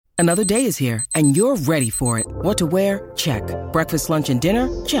Another day is here, and you're ready for it. What to wear? Check. Breakfast, lunch, and dinner?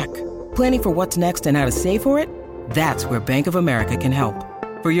 Check. Planning for what's next and how to save for it? That's where Bank of America can help.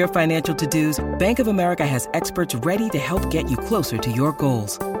 For your financial to-dos, Bank of America has experts ready to help get you closer to your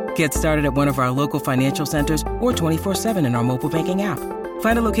goals. Get started at one of our local financial centers or 24/7 in our mobile banking app.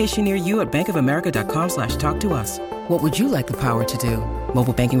 Find a location near you at bankofamerica.com/talktous. What would you like the power to do?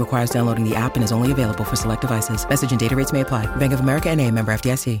 Mobile banking requires downloading the app and is only available for select devices. Message and data rates may apply. Bank of America N.A., member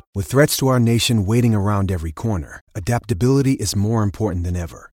FDIC. With threats to our nation waiting around every corner, adaptability is more important than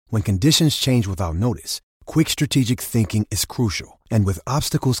ever. When conditions change without notice, quick strategic thinking is crucial. And with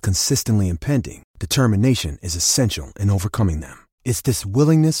obstacles consistently impending, determination is essential in overcoming them. It's this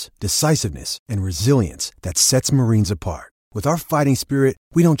willingness, decisiveness, and resilience that sets Marines apart. With our fighting spirit,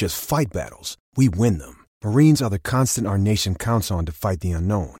 we don't just fight battles, we win them. Marines are the constant our nation counts on to fight the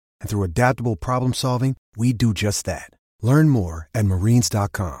unknown. And through adaptable problem solving, we do just that. Learn more at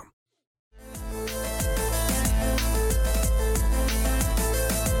marines.com.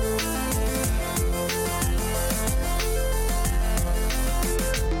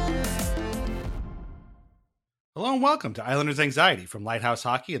 Hello and welcome to Islanders Anxiety from Lighthouse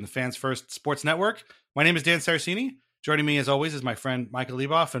Hockey and the Fans First Sports Network. My name is Dan Saracini. Joining me as always is my friend Michael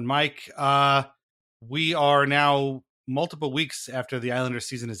Leboff. And Mike, we are now multiple weeks after the Islanders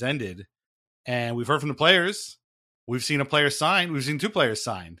season has ended, and we've heard from the players. We've seen a player sign. We've seen two players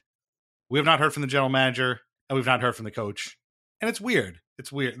signed. We have not heard from the general manager, and we've not heard from the coach. And it's weird.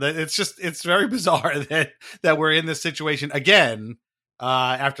 It's weird. It's very bizarre that we're in this situation again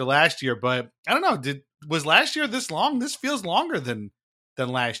after last year. But I don't know. Was last year this long? This feels longer than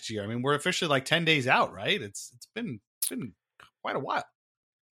last year. I mean, we're officially like 10 days out, right? It's been quite a while.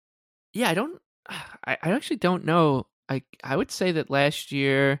 Yeah, I actually don't know. I would say that last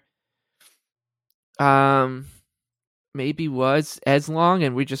year maybe was as long,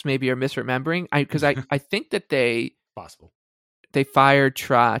 and we just maybe are misremembering. Because I think that they fired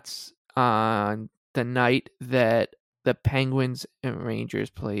Trotz on the night that the Penguins and Rangers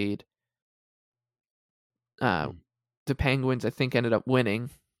played. The Penguins, I think, ended up winning.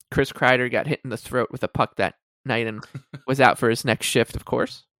 Chris Kreider got hit in the throat with a puck that night and was out for his next shift, of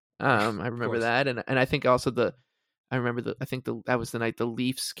course. I remember that, and I think also that was the night the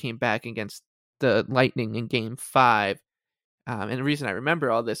Leafs came back against the Lightning in Game 5. And the reason I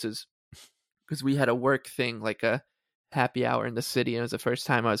remember all this is because we had a work thing, like a happy hour in the city, and it was the first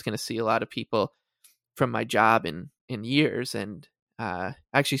time I was going to see a lot of people from my job in years, and I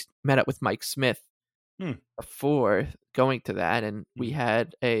actually met up with Mike Smith before going to that, and we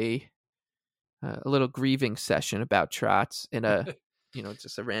had a little grieving session about Trotz in a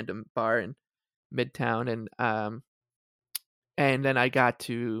just a random bar in Midtown, and then I got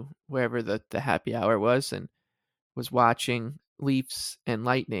to wherever the happy hour was and was watching Leafs and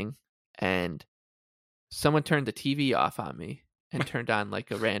Lightning, and someone turned the TV off on me and turned on like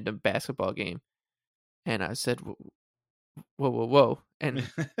a random basketball game, and I said, whoa, and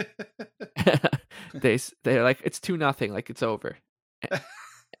they're like, it's 2-0, like it's over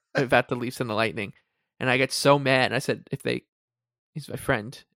about the Leafs and the Lightning, and I get so mad, and I said, he's my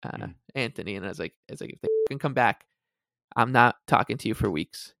friend, Anthony, and I was like, if they can come back, I'm not talking to you for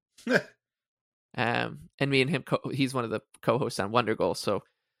weeks. And me and him, he's one of the co-hosts on Wonder Goal, so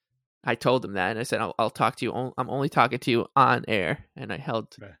I told him that, and I said, I'll talk to you. I'm only talking to you on air, and I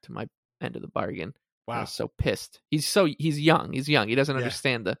held to my end of the bargain. Wow, I was so pissed. He's young. He's young. He doesn't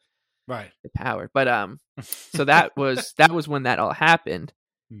understand the power. But so that was when that all happened.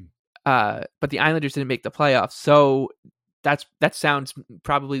 But the Islanders didn't make the playoffs, so that sounds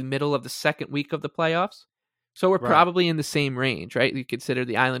probably middle of the second week of the playoffs. So we're probably in the same range, right? You consider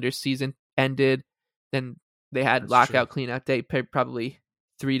the Islanders season ended, then they had lockout cleanout day probably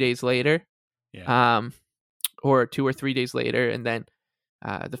 3 days later, or 2 or 3 days later, and then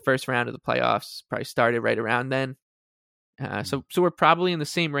the first round of the playoffs probably started right around then. So we're probably in the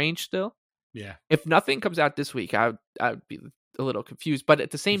same range still. Yeah. If nothing comes out this week, I would be a little confused. But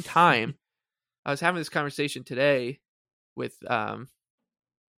at the same time, I was having this conversation today with Arthur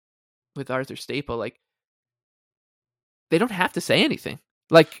Staple. Like, they don't have to say anything.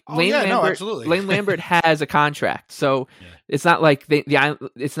 Like Lane Lambert has a contract, so it's not like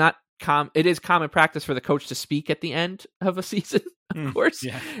it's not it is common practice for the coach to speak at the end of a season, of course,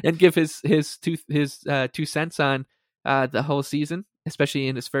 and give his 2 cents on the whole season, especially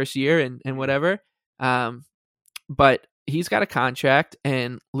in his first year and whatever. But he's got a contract,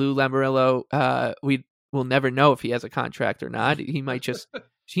 and Lou Lamoriello, we will never know if he has a contract or not. He might just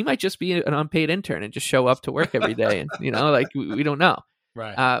be an unpaid intern and just show up to work every day, and we don't know.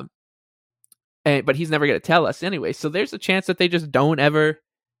 Right. But he's never going to tell us anyway. So there's a chance that they just don't ever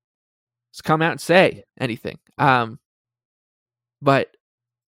come out and say anything. But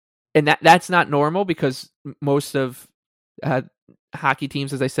that's not normal because most of hockey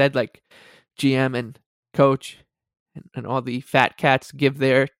teams, as I said, like GM and coach and all the fat cats give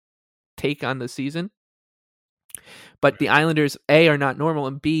their take on the season. But the Islanders, A, are not normal,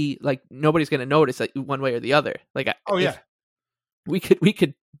 and B, like nobody's going to notice like one way or the other. Like, we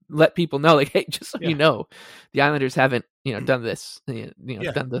could let people know, like, hey, just so you know, the Islanders haven't done this,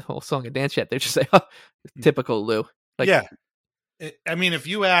 done the whole song and dance yet. They're just like, oh, typical Lou. Like, I mean, if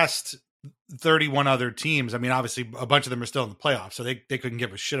you asked 31 other teams, I mean, obviously a bunch of them are still in the playoffs, so they couldn't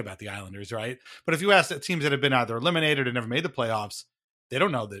give a shit about the Islanders, right? But if you ask the teams that have been either eliminated or never made the playoffs, they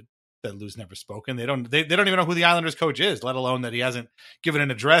don't know that Lou's never spoken. They don't even know who the Islanders coach is, let alone that he hasn't given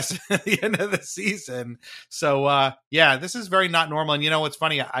an address at the end of the season. So this is very not normal. And what's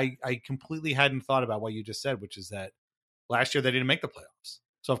funny, I completely hadn't thought about what you just said, which is that last year they didn't make the playoffs.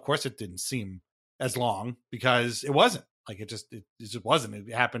 So of course it didn't seem as long because it wasn't. Like it just wasn't.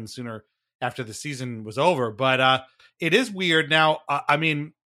 It happened sooner after the season was over. But it is weird. Now,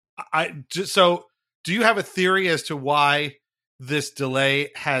 so do you have a theory as to why this delay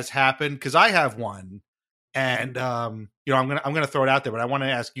has happened? Because I have one, and I'm gonna throw it out there. But I want to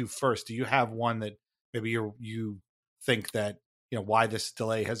ask you first. Do you have one that maybe you think that why this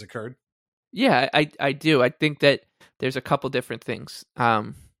delay has occurred? Yeah, I do. I think that there's a couple different things. I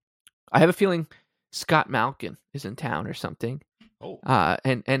have a feeling Scott Malkin is in town or something. Oh.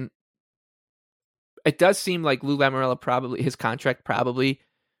 And it does seem like Lou Lamoriello his contract probably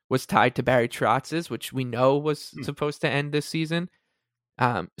was tied to Barry Trotz's, which we know was supposed to end this season.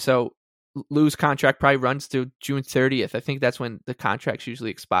 So Lou's contract probably runs through June 30th. I think that's when the contracts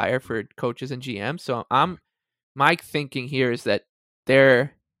usually expire for coaches and GMs. So my thinking here is that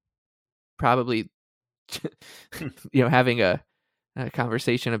they're probably having a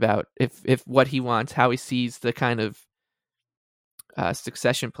conversation about if what he wants, how he sees the kind of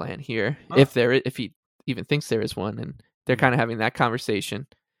succession plan here, if he even thinks there is one, and they're kind of having that conversation.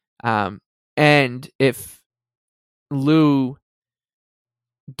 And if Lou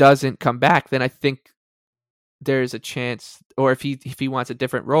doesn't come back, then I think there's a chance, or if he wants a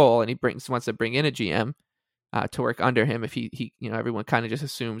different role and he wants to bring in a GM to work under him, if he everyone kind of just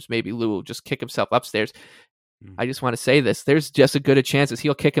assumes maybe Lou will just kick himself upstairs. I just want to say this. There's just as good a chance as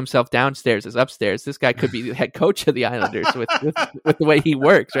he'll kick himself downstairs as upstairs. This guy could be the head coach of the Islanders with the way he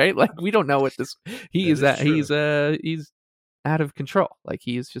works, right? Like, we don't know what he's out of control. Like,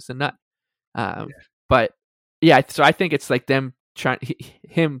 he is just a nut. But yeah, so I think it's like him trying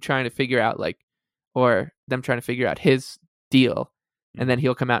to figure out, like, or them trying to figure out his deal. And then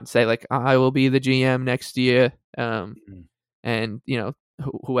he'll come out and say, like, I will be the GM next year. And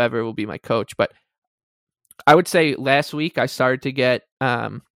whoever will be my coach. But I would say last week I started to get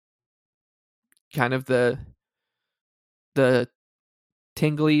kind of the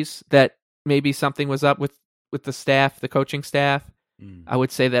tinglies that maybe something was up with the staff, the coaching staff. I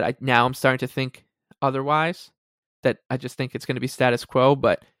would say that I'm starting to think otherwise, that I just think it's going to be status quo,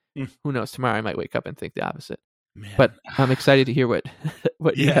 but who knows, tomorrow I might wake up and think the opposite. Man. But I'm excited to hear what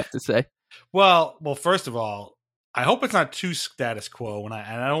you have to say. Well, first of all, I hope it's not too status quo, and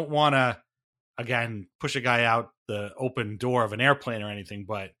I don't want to, again, push a guy out the open door of an airplane or anything,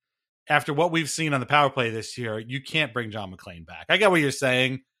 but after what we've seen on the power play this year, you can't bring John McClain back. I get what you're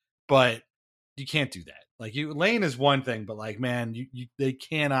saying, but you can't do that. Like, Lane is one thing, but like, man, they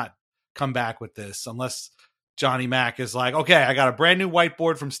cannot come back with this unless Johnny Mac is like, okay, I got a brand new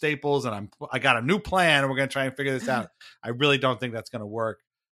whiteboard from Staples and I got a new plan and we're going to try and figure this out. I really don't think that's going to work.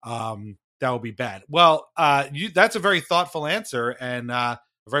 That would be bad. Well, that's a very thoughtful answer and a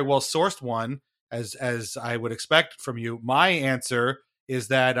very well sourced one, as I would expect from you. My answer is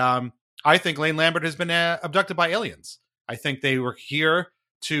that I think Lane Lambert has been abducted by aliens. I think they were here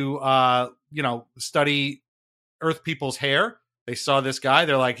to study Earth people's hair. They saw this guy.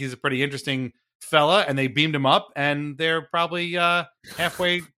 They're like, he's a pretty interesting fella, and they beamed him up, and they're probably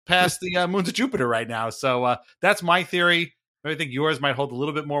halfway past the moons of Jupiter right now. So that's my theory. I think yours might hold a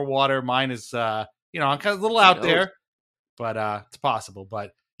little bit more water. Mine is, I'm kind of a little out there, but it's possible.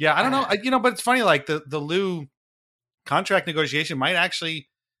 But yeah, I don't know. But it's funny, like the Lou contract negotiation might actually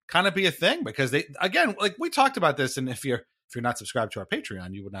kind of be a thing, because they, again, like we talked about this, and if you're not subscribed to our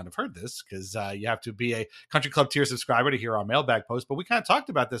Patreon, you would not have heard this, because you have to be a Country Club tier subscriber to hear our mailbag post. But we kind of talked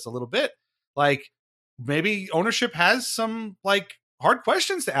about this a little bit. Like, maybe ownership has some like hard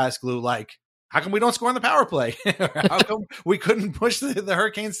questions to ask Lou, like, how come we don't score on the power play? How come we couldn't push the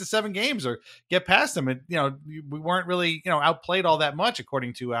Hurricanes to 7 games or get past them? And, we weren't really, outplayed all that much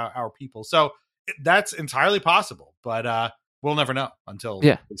according to our people. So that's entirely possible. But we'll never know until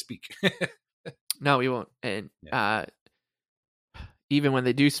Yeah. they speak. No, we won't. And even when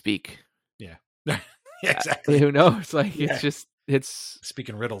they do speak, Yeah, exactly. Who knows? Like Yeah. it's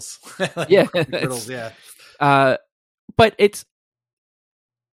Speaking riddles. Yeah, riddles. Yeah. But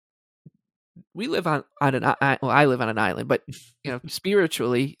we live on I live on an island, but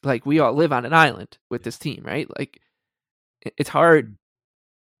spiritually, like we all live on an island with this team, right? Like it's hard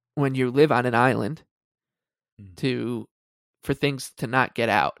when you live on an island for things to not get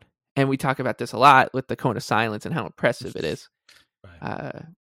out. And we talk about this a lot with the cone of silence and how impressive it is. Right.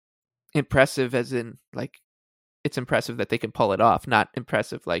 Impressive as in like it's impressive that they can pull it off, not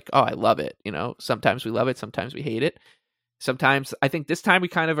impressive like, oh, I love it. Sometimes we love it, sometimes we hate it. Sometimes I think this time we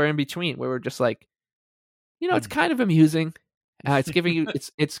kind of are in between where we're just like, it's kind of amusing. It's giving you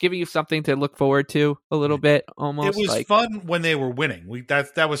it's giving you something to look forward to a little bit almost. It was fun when they were winning.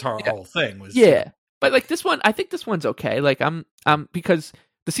 That was our whole thing was But like this one, I think this one's okay. Like I'm because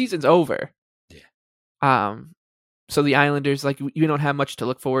the season's over. Yeah. So the Islanders, like you don't have much to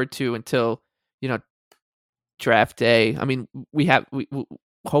look forward to until, draft day. I mean, we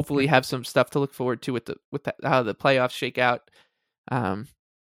hopefully have some stuff to look forward to with how the playoffs shake out. As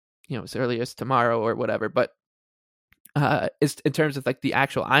early as tomorrow or whatever. But is in terms of like the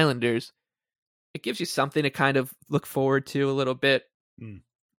actual Islanders, it gives you something to kind of look forward to a little bit.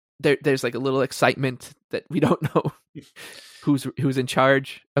 There's like a little excitement that we don't know who's in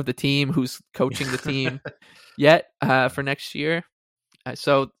charge of the team, who's coaching the team yet for next year.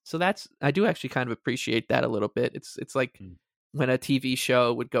 So that's I do actually kind of appreciate that a little bit. It's like when a TV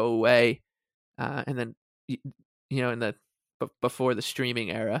show would go away, and then in the before the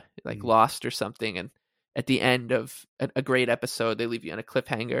streaming era, like Lost or something, and at the end of a great episode, they leave you on a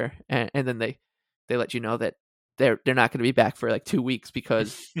cliffhanger, and then they let you know that they're not going to be back for like 2 weeks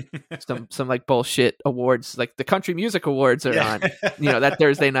because some like bullshit awards, like the Country Music Awards are on, that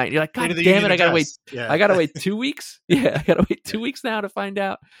Thursday night. You're like, God damn it, I gotta wait. Yeah. I gotta wait 2 weeks. Yeah, I gotta wait 2 weeks now to find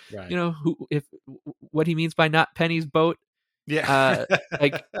out, what he means by not Penny's boat. Yeah.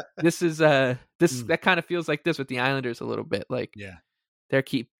 Like this is that kind of feels like this with the Islanders a little bit. Like they're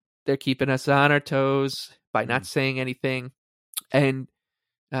keeping us on our toes by not saying anything. And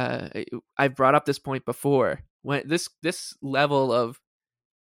I've brought up this point before. When this level of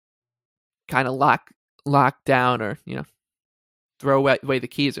kind of lock down or throw away the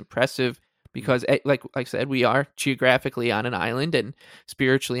key is impressive because like I said, we are geographically on an island and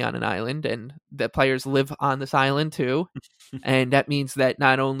spiritually on an island, and the players live on this island too. And that means that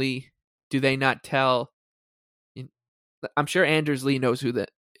not only do they not tell, I'm sure Anders Lee knows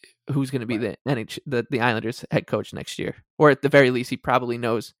who's going to be the Islanders head coach next year, or at the very least, he probably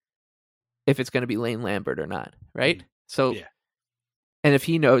knows if it's going to be Lane Lambert or not, right? So, and if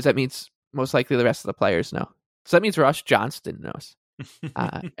he knows, that means most likely the rest of the players know. So that means Russ Johnston knows.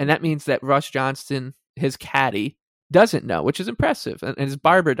 And that means that Russ Johnston, his caddy, doesn't know, which is impressive. And his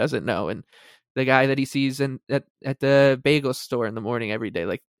barber doesn't know. And the guy that he sees at the bagel store in the morning every day.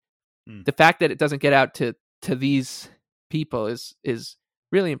 Like the fact that it doesn't get out to these people is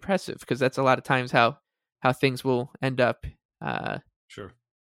really impressive, because that's a lot of times how things will end up. Sure.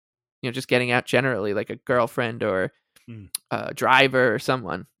 Just getting out generally, like a girlfriend or a driver or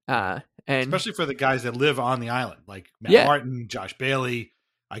someone. And especially for the guys that live on the island, like Matt Martin, Josh Bailey,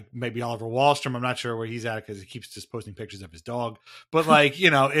 maybe Oliver Wahlstrom. I'm not sure where he's at because he keeps just posting pictures of his dog. But like,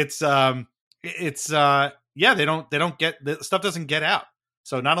 it's they don't get the stuff doesn't get out.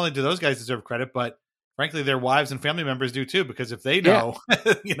 So not only do those guys deserve credit, but frankly, their wives and family members do too, because if they know,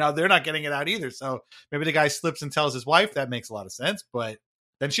 they're not getting it out either. So maybe the guy slips and tells his wife. That makes a lot of sense, but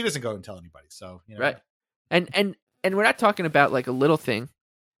then she doesn't go and tell anybody. So, right. And we're not talking about like a little thing,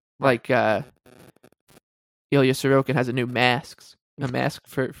 like Ilya Sorokin has a mask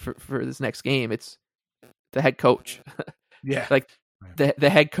for this next game. It's the head coach. Yeah. Like the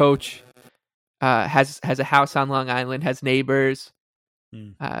head coach has a house on Long Island, has neighbors,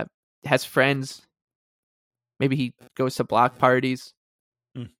 has friends. Maybe he goes to block parties.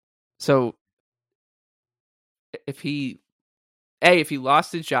 So if he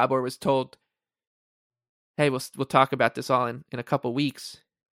lost his job or was told, hey, we'll talk about this all in a couple weeks,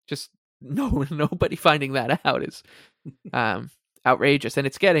 just nobody finding that out is outrageous, and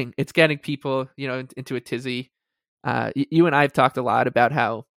it's getting people into a tizzy. You and I have talked a lot about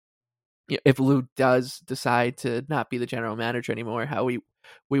how if Lou does decide to not be the general manager anymore, how we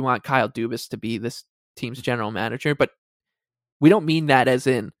want Kyle Dubas to be this team's general manager, but we don't mean that as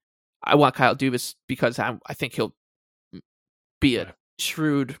in I want Kyle Dubas because I think he'll be a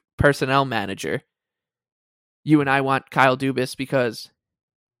shrewd personnel manager. You and I want Kyle Dubas because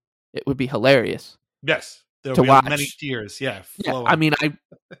it would be hilarious. Yes. There'll to be watch. many tears. Yeah. Yeah, I mean, I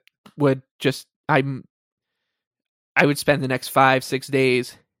would spend the next 5-6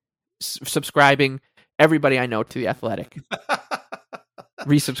 days subscribing everybody I know to The Athletic,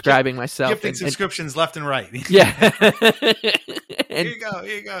 resubscribing myself, gifting subscriptions left and right. Yeah. Here you go.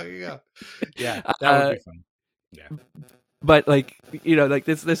 Yeah, that would be fun. Yeah. But like, like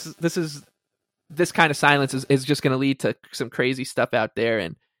this kind of silence is just going to lead to some crazy stuff out there,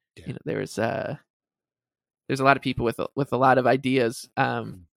 and there's a lot of people with a lot of ideas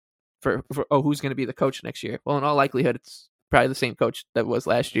for who's going to be the coach next year. Well, in all likelihood, it's probably the same coach that was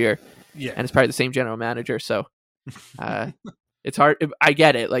last year, and it's probably the same general manager. So it's hard. I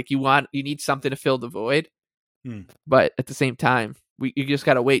get it. Like you need something to fill the void, but at the same time, you just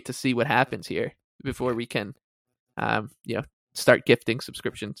got to wait to see what happens here before we can, start gifting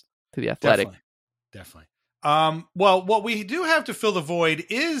subscriptions to The Athletic. Definitely. Well, what we do have to fill the void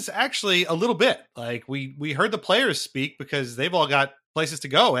is actually a little bit. Like we heard the players speak because they've all got places to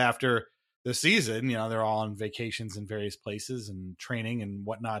go after the season. They're all on vacations in various places and training and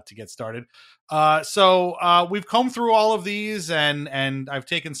whatnot to get started. So we've combed through all of these and I've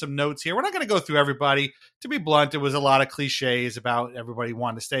taken some notes here. We're not going to go through everybody. To be blunt, it was a lot of cliches about everybody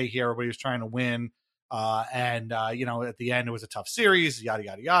wanted to stay here. Everybody was trying to win. And at the end, it was a tough series, yada,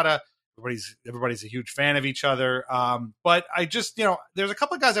 yada, yada. Everybody's a huge fan of each other. But I just, there's a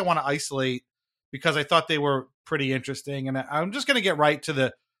couple of guys I want to isolate because I thought they were pretty interesting. And I'm just going to get right to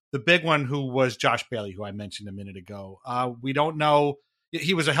the big one, who was Josh Bailey, who I mentioned a minute ago. We don't know.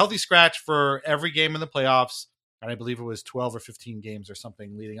 He was a healthy scratch for every game in the playoffs. And I believe it was 12 or 15 games or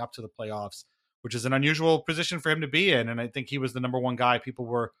something leading up to the playoffs, which is an unusual position for him to be in. And I think he was the number one guy people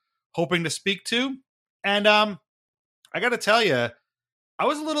were hoping to speak to. And I got to tell you, I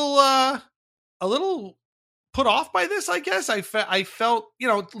was a little put off by this, I guess. I felt,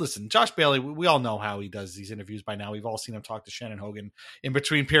 listen, Josh Bailey, we all know how he does these interviews by now. We've all seen him talk to Shannon Hogan in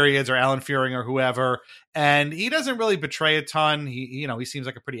between periods, or Alan Fearing or whoever. And he doesn't really betray a ton. He seems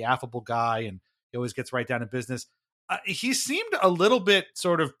like a pretty affable guy, and he always gets right down to business. He seemed a little bit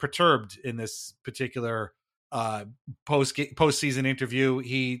sort of perturbed in this particular postseason interview.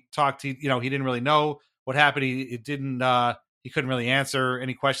 He talked, he didn't really know what happened. He couldn't really answer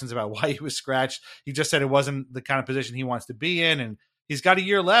any questions about why he was scratched. He just said it wasn't the kind of position he wants to be in, and he's got a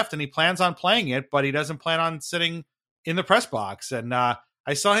year left, and he plans on playing it, but he doesn't plan on sitting in the press box. And I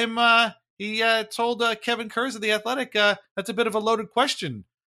saw him. He told Kevin Kurz of The Athletic, "That's a bit of a loaded question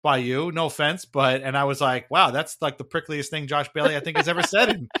by you. No offense, but." And I was like, "Wow, that's like the prickliest thing Josh Bailey I think has ever said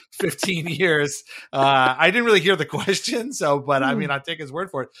in 15 years." I didn't really hear the question, but I mean, I take his word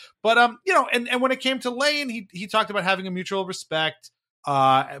for it. But and when it came to Lane, he talked about having a mutual respect.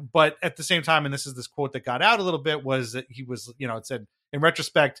 But at the same time, and this is this quote that got out a little bit, was that he was, it said, in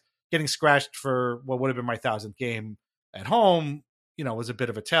retrospect, getting scratched for what would have been my 1,000th game at home, was a bit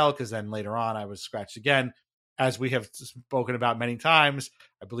of a tell, because then later on I was scratched again. As we have spoken about many times,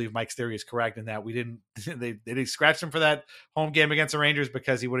 I believe Mike's theory is correct in that they didn't scratch him for that home game against the Rangers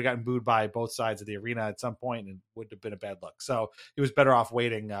because he would have gotten booed by both sides of the arena at some point and would have been a bad look. So he was better off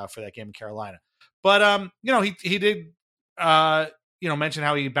waiting for that game in Carolina. But he did mention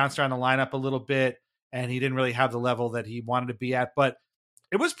how he bounced around the lineup a little bit, and he didn't really have the level that he wanted to be at. But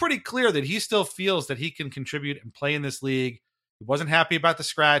it was pretty clear that he still feels that he can contribute and play in this league. He wasn't happy about the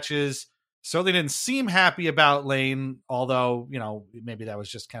scratches. Certainly didn't seem happy about Lane, although, maybe that was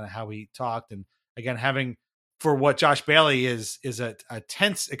just kind of how he talked. And again, having, for what Josh Bailey is a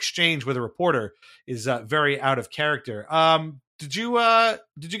tense exchange with a reporter, is very out of character. Did you get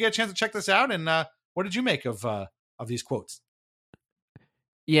a chance to check this out? And what did you make of these quotes?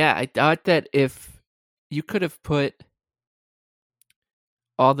 Yeah, I thought that if you could have put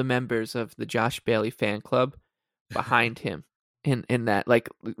all the members of the Josh Bailey fan club behind him, in that, like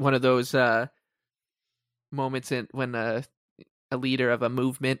one of those moments when a leader of a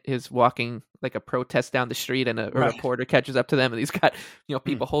movement is walking like a protest down the street, and a reporter catches up to them, and he's got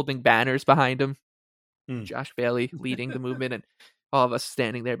people holding banners behind him. Josh Bailey leading the movement, and all of us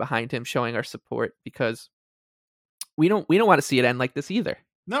standing there behind him, showing our support, because we don't want to see it end like this either.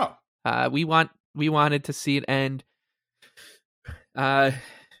 No, we wanted to see it end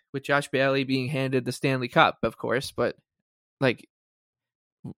with Josh Bailey being handed the Stanley Cup, of course, but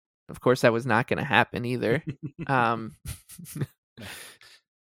of course that was not going to happen either.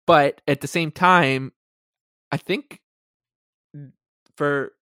 But at the same time, I think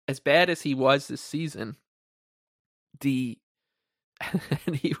for as bad as he was this season,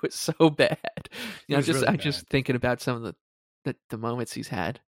 and he was so bad. I'm just thinking about some of the moments he's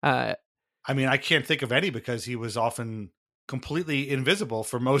had. I mean, I can't think of any, because he was often completely invisible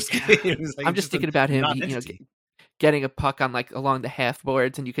for most games. Like, I'm just thinking about him, non-entity. getting a puck on like along the half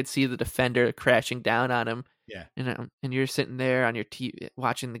boards, and you could see the defender crashing down on him. Yeah. And you're sitting there on your TV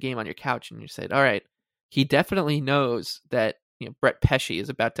watching the game on your couch, and you said, "All right, he definitely knows that Brett Pesce is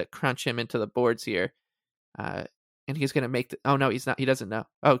about to crunch him into the boards here, and he's going to make the. Oh no, he's not. He doesn't know.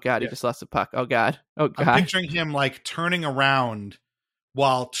 Oh God, he just lost the puck. Oh God. Oh God. I'm picturing him like turning around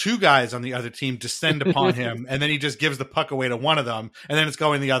while two guys on the other team descend upon him, and then he just gives the puck away to one of them, and then it's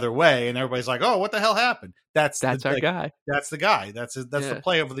going the other way, and everybody's like, "Oh, what the hell happened?" That's our like, guy. That's the guy. That's the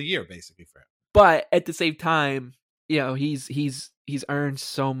play of the year, basically, for him. But at the same time, he's earned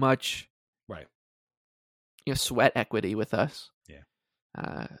so much, right? Sweat equity with us.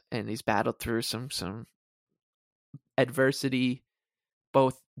 Yeah, and he's battled through some adversity,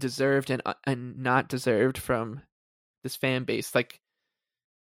 both deserved and not deserved from this fan base. Like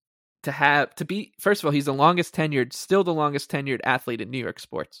to be, first of all, he's still the longest tenured athlete in New York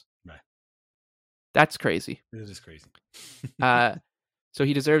sports. Right. That's crazy. It is crazy. So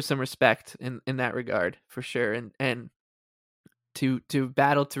he deserves some respect in that regard for sure. And to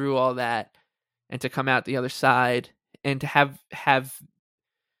battle through all that and to come out the other side and to have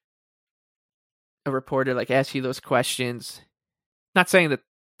a reporter like ask you those questions, not saying that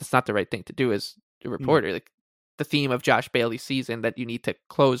that's not the right thing to do as a reporter. Like the theme of Josh Bailey's season that you need to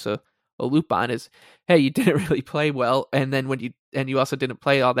close a loop on is, hey, you didn't really play well, and then you also didn't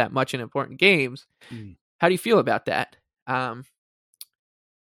play all that much in important games. How do you feel about that?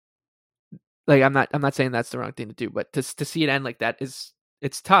 Like I'm not saying that's the wrong thing to do, but to see it end like that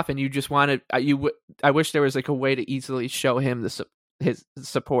it's tough, and you just want to. I wish there was like a way to easily show him his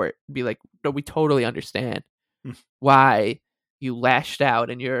support. Be like, no, we totally understand why you lashed out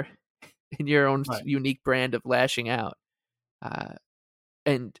in your own unique brand of lashing out,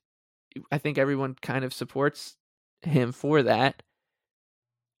 and I think everyone kind of supports him for that,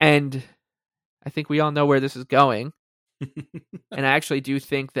 and I think we all know where this is going, and I actually do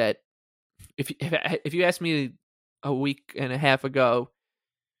think that. If you asked me a week and a half ago,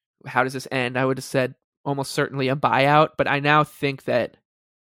 how does this end? I would have said almost certainly a buyout. But I now think that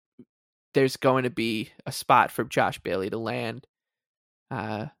there's going to be a spot for Josh Bailey to land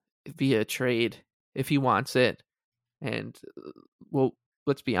via trade if he wants it. And well,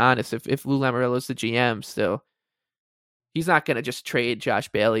 let's be honest, if Lou Lamoriello's the GM still, he's not going to just trade Josh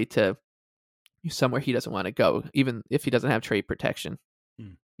Bailey to somewhere he doesn't want to go, even if he doesn't have trade protection.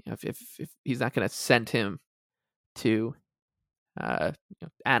 If he's not going to send him to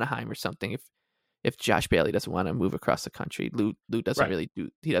Anaheim or something, if Josh Bailey doesn't want to move across the country, Lou doesn't really do.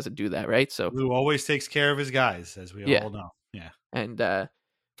 He doesn't do that, right? So Lou always takes care of his guys, as we all know. Yeah, and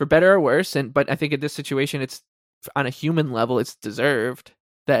for better or worse, but I think in this situation, it's on a human level, it's deserved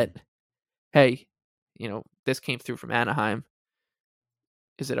that. Hey, this came through from Anaheim.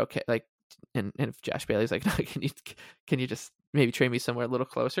 Is it okay? Like, and if Josh Bailey's like, no, can you just maybe trade me somewhere a little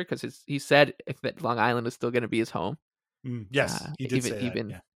closer? Because he said that Long Island is still going to be his home. Yes, he did say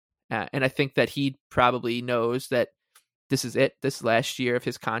that. And I think that he probably knows that this is it. This last year of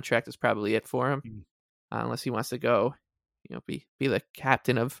his contract is probably it for him, unless he wants to go, be the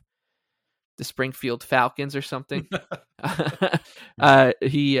captain of the Springfield Falcons or something. But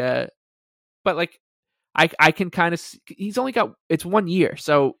like, I can kind of. He's only got it's 1 year,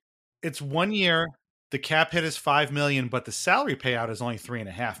 so it's 1 year. The cap hit is $5 million, but the salary payout is only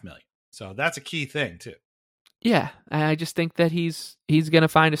 $3.5 million. So that's a key thing too. Yeah, I just think that he's going to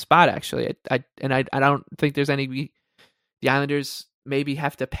find a spot. Actually, I don't think there's any. The Islanders maybe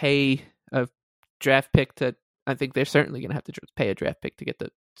have to pay a draft pick to. I think they're certainly going to have to pay a draft pick to get the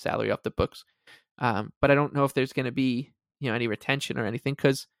salary off the books. But I don't know if there's going to be any retention or anything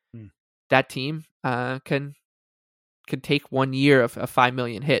because that team can take 1 year of a $5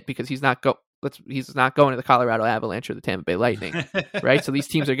 million hit because he's not going to the Colorado Avalanche or the Tampa Bay Lightning, right? So these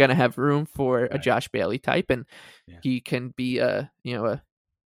teams are going to have room for a Josh Bailey type, and he can be a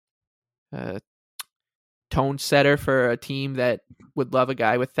tone setter for a team that would love a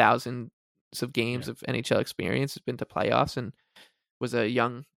guy with thousands of games of NHL experience, has been to playoffs, and was a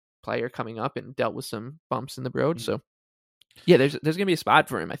young player coming up and dealt with some bumps in the road. So yeah, there's going to be a spot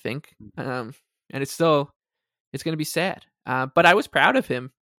for him, I think, and it's going to be sad. But I was proud of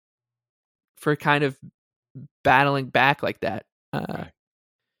him for kind of battling back like that.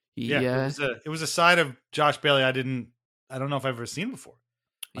 It was a side of Josh Bailey I don't know if I've ever seen before.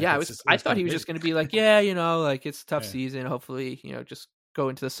 Like, I thought he was just going to be like, like it's a tough season. Hopefully, just go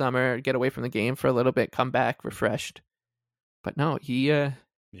into the summer, get away from the game for a little bit, come back refreshed. But no, he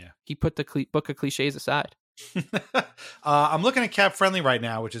put the book of cliches aside. I'm looking at Cap Friendly right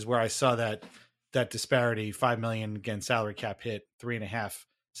now, which is where I saw that that disparity, $5 million again, salary cap hit,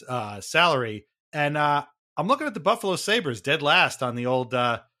 3.5 salary. And I'm looking at the Buffalo Sabres dead last on the old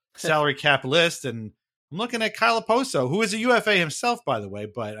salary cap list. And I'm looking at Kyle Oposo, who is a UFA himself, by the way.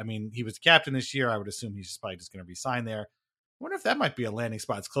 But I mean, he was captain this year. I would assume he's probably just going to resign there. I wonder if that might be a landing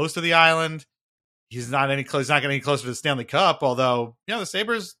spot. It's close to the island. He's not getting any closer to the Stanley Cup, although, the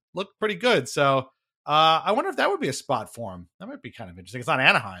Sabres look pretty good. So I wonder if that would be a spot for him. That might be kind of interesting. It's not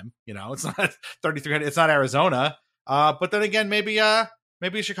Anaheim, it's not 3,300. It's not Arizona. But then again, maybe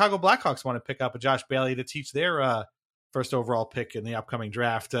Chicago Blackhawks want to pick up a Josh Bailey to teach their first overall pick in the upcoming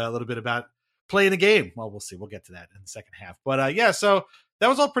draft a little bit about playing the game. Well, we'll see. We'll get to that in the second half. But so that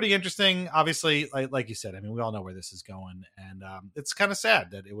was all pretty interesting. Obviously, like you said, I mean, we all know where this is going, and it's kind of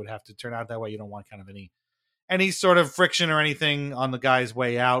sad that it would have to turn out that way. You don't want kind of any sort of friction or anything on the guy's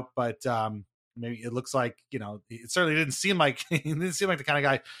way out, but maybe it looks like, it certainly didn't seem like the kind of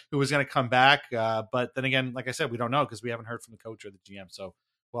guy who was going to come back. But then again, like I said, we don't know because we haven't heard from the coach or the GM, so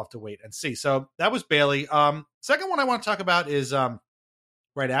we'll have to wait and see. So that was Bailey. Second one I want to talk about is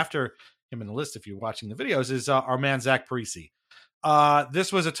right after him in the list, if you're watching the videos, is our man Zach Parise.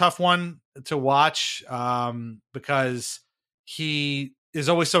 This was a tough one to watch because he is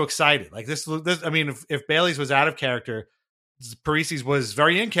always so excited. Like this I mean, if Bailey's was out of character, Parise's was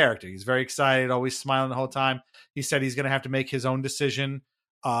very in character. He's very excited, always smiling the whole time. He said he's going to have to make his own decision.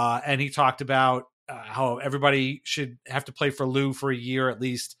 And he talked about how everybody should have to play for Lou for a year at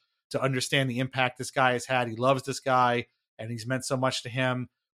least to understand the impact this guy has had. He loves this guy and he's meant so much to him.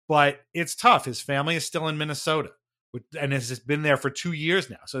 But it's tough. His family is still in Minnesota and has been there for 2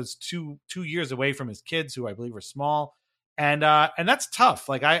 years now. So it's two years away from his kids, who I believe are small. And that's tough.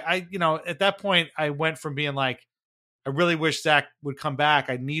 Like I at that point, I went from being like, I really wish Zach would come back,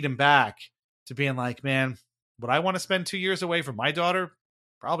 I need him back, to being like, man, would I want to spend 2 years away from my daughter?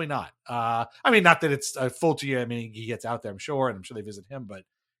 Probably not. I mean, not that it's a full 2 year. I mean, he gets out there, I'm sure, and I'm sure they visit him, but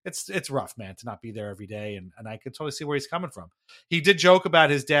it's rough, man, to not be there every day. And I can totally see where he's coming from. He did joke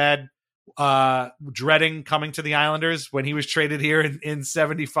about his dad dreading coming to the Islanders when he was traded here in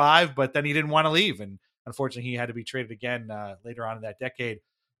 75, but then he didn't want to leave. And unfortunately, he had to be traded again later on in that decade.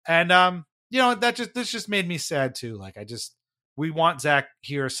 And, this just made me sad too. Like we want Zach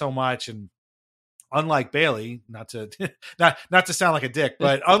here so much. And unlike Bailey, not to sound like a dick,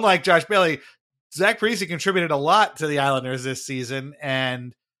 but unlike Josh Bailey, Zach Parise contributed a lot to the Islanders this season.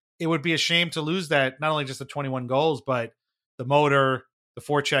 And it would be a shame to lose that, not only just the 21 goals, but the motor, the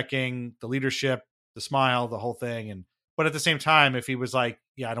forechecking, the leadership, the smile, the whole thing. But at the same time, if he was like,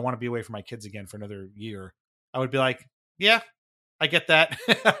 yeah, I don't want to be away from my kids again for another year, I would be like, yeah, I get that.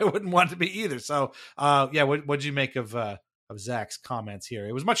 I wouldn't want to be either. So, what'd you make of Zach's comments here?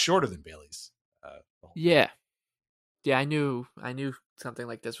 It was much shorter than Bailey's. Yeah, I knew something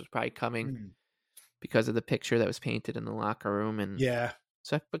like this was probably coming because of the picture that was painted in the locker room, and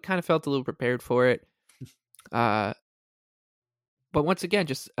so I kind of felt a little prepared for it. But once again,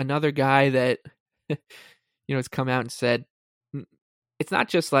 just another guy that has come out and said it's not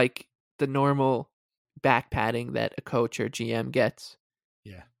just like the normal back patting that a coach or GM gets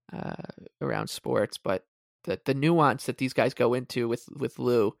around sports, but the nuance that these guys go into with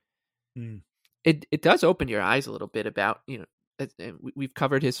Lou, it does open your eyes a little bit about, we've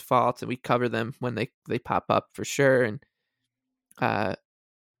covered his faults and we cover them when they pop up for sure. And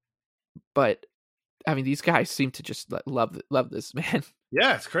but I mean, these guys seem to just love this man.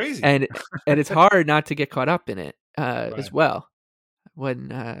 Yeah, it's crazy. And it's hard not to get caught up in it as well.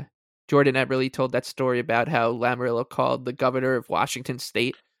 When Jordan Eberle told that story about how Lamoriello called the governor of Washington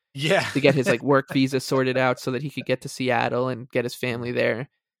State to get his work visa sorted out so that he could get to Seattle and get his family there.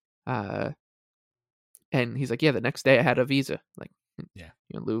 And he's like, the next day I had a visa.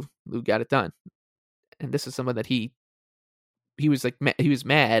 Lou got it done. And this is someone that he was like, he was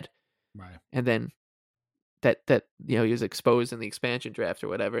mad. Right. And then that he was exposed in the expansion draft or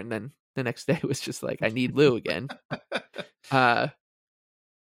whatever. And then the next day was just like, I need Lou again.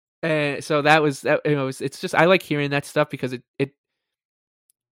 And so that was that. It's just, I like hearing that stuff because it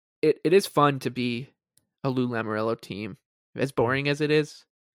is fun to be a Lou Lamoriello team, as boring as it is.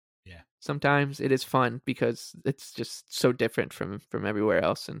 Yeah, sometimes it is fun because it's just so different from everywhere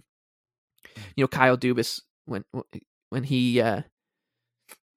else. And Kyle Dubas, when he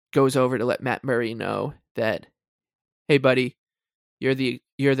goes over to let Matt Murray know that, hey buddy, you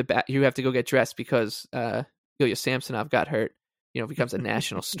have to go get dressed because Ilya Samsonov got hurt. Becomes a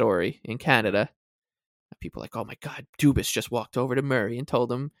national story in Canada. People are like, oh my God, Dubas just walked over to Murray and told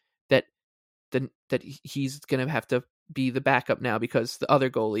him that he's going to have to be the backup now because the other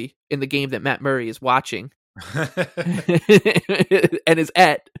goalie in the game that Matt Murray is watching and is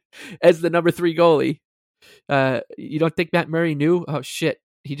at as the number 3 goalie. You don't think Matt Murray knew? Oh shit,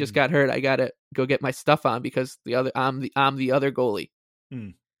 he just got hurt. I gotta go get my stuff on because I'm the other goalie.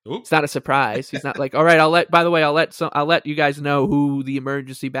 It's not a surprise. He's not like, all right, I'll let you guys know who the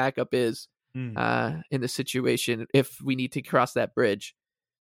emergency backup is in the situation if we need to cross that bridge.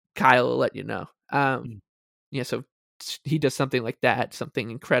 Kyle will let you know. Yeah, so he does something like that,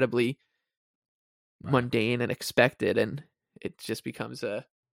 something incredibly mundane and expected, and it just becomes a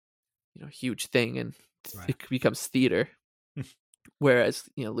huge thing, and it becomes theater. Whereas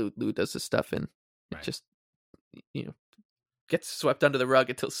Lou does this stuff and it just gets swept under the rug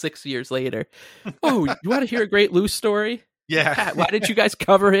until 6 years later. Oh, you want to hear a great Lou story? Yeah. Why didn't you guys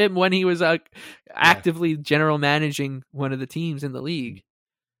cover him when he was actively general managing one of the teams in the league?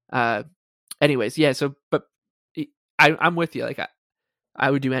 Anyways, yeah. So, but I'm with you. Like, I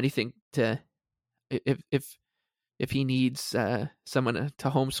would do anything to if he needs someone to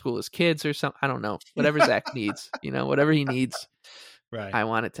homeschool his kids or something. I don't know. Whatever Zach needs, whatever he needs. Right. I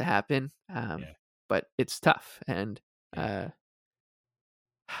want it to happen. But it's tough, and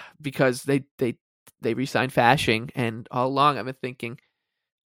because they re-signed Fasching, and all along I've been thinking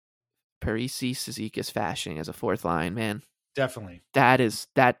Parise, Cizikas, Fasching as a fourth line, man. Definitely.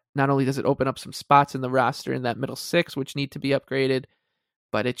 That not only does it open up some spots in the roster in that middle six, which need to be upgraded,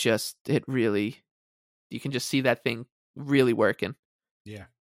 but it really, you can just see that thing really working. Yeah.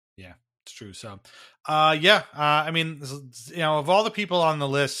 It's true. So, I mean, of all the people on the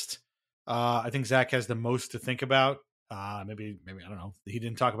list, I think Zach has the most to think about. Maybe I don't know. He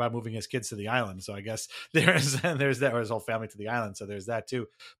didn't talk about moving his kids to the island, so I guess there's that, or his whole family to the island. So there's that too.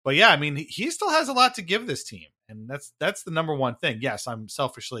 But yeah, I mean, he still has a lot to give this team, and that's the number one thing. Yes, I'm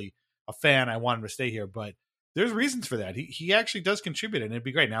selfishly a fan. I want him to stay here, but there's reasons for that. He actually does contribute, and it'd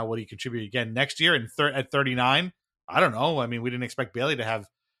be great. Now, will he contribute again next year at 39? I don't know. I mean, we didn't expect Bailey to have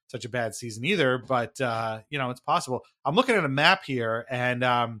such a bad season either, but it's possible. I'm looking at a map here, and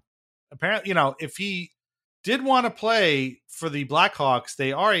apparently, if he did want to play for the Blackhawks,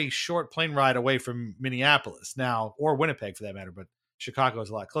 they are a short plane ride away from Minneapolis now, or Winnipeg for that matter, but Chicago is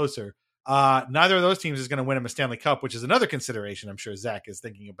a lot closer. Neither of those teams is going to win him a Stanley Cup, which is another consideration I'm sure Zach is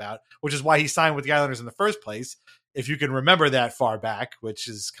thinking about, which is why he signed with the Islanders in the first place, if you can remember that far back, which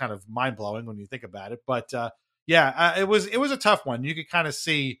is kind of mind-blowing when you think about it. But it was a tough one. You could kind of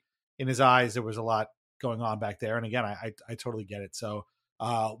see in his eyes there was a lot going on back there. And again, I totally get it. So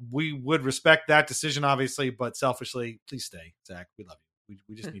we would respect that decision, obviously, but selfishly, please stay, Zach. We love you.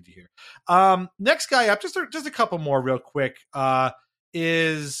 We just need you here. Next guy up, just a couple more real quick,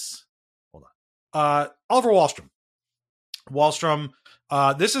 is Oliver Wahlstrom.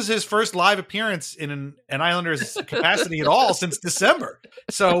 This is his first live appearance in an Islanders capacity at all since December.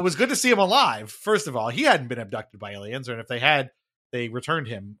 So it was good to see him alive. First of all, he hadn't been abducted by aliens, and if they had, they returned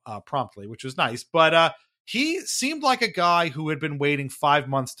him promptly, which was nice. But he seemed like a guy who had been waiting 5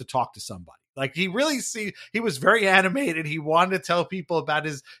 months to talk to somebody. Like he was very animated. He wanted to tell people about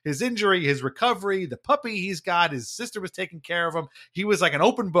his injury, his recovery, the puppy he's got. His sister was taking care of him. He was like an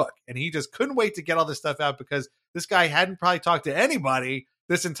open book, and he just couldn't wait to get all this stuff out because this guy hadn't probably talked to anybody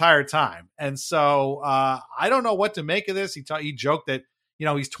this entire time. And so I don't know what to make of this. He joked that,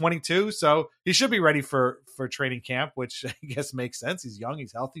 he's 22, so he should be ready for training camp, which I guess makes sense. He's young,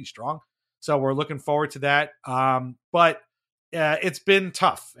 he's healthy, he's strong. So we're looking forward to that. But it's been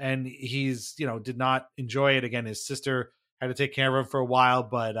tough, and he's, did not enjoy it. Again, his sister had to take care of him for a while,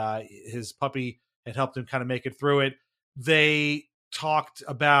 but his puppy had helped him kind of make it through it. They talked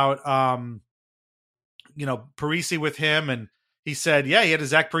about, Parise with him, and he said, yeah, he had a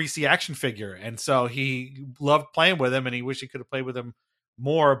Zach Parise action figure. And so he loved playing with him, and he wished he could have played with him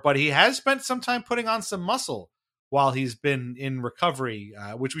more, but he has spent some time putting on some muscle while he's been in recovery,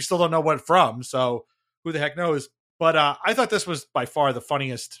 which we still don't know what from. So who the heck knows? But I thought this was by far the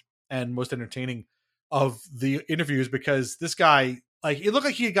funniest and most entertaining of the interviews, because this guy, it looked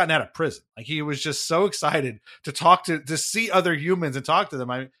like he had gotten out of prison. Like he was just so excited to see other humans and talk to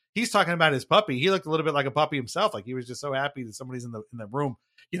them. He's talking about his puppy. He looked a little bit like a puppy himself. Like he was just so happy that somebody's in the room,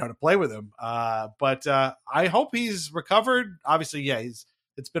 to play with him. But I hope he's recovered. Obviously, yeah,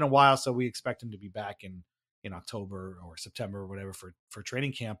 it's been a while, so we expect him to be back in October or September or whatever for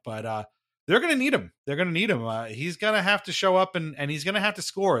training camp. But they're going to need him. He's going to have to show up and he's going to have to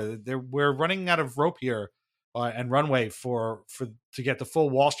score. We're running out of rope here and runway to get the full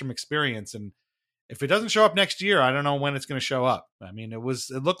Wahlstrom experience. And if it doesn't show up next year, I don't know when it's going to show up. I mean, it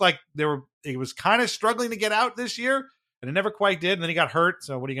looked like it was kind of struggling to get out this year, and it never quite did. And then he got hurt.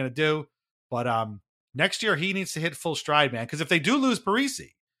 So what are you going to do? But next year he needs to hit full stride, man. Because if they do lose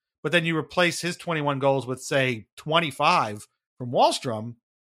Parise, but then you replace his 21 goals with, say, 25 from Wahlstrom,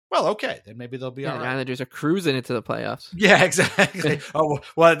 Well, okay, then maybe they'll be all The right. Islanders are cruising into the playoffs. Yeah, exactly. Oh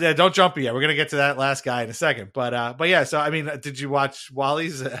well, don't jump yet. We're gonna get to that last guy in a second. But yeah. So I mean, did you watch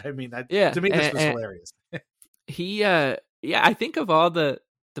Wally's? I mean, Yeah, to me this was hilarious. He, I think of all the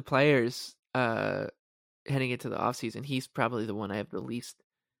players heading into the offseason, he's probably the one I have the least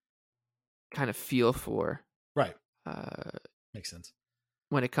kind of feel for. Right. Makes sense.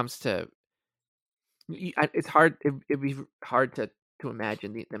 When it comes to, it's hard. It'd be hard to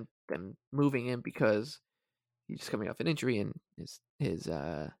imagine them moving in because he's just coming off an injury and his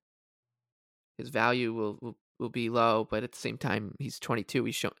value will be low. But at the same time, he's 22.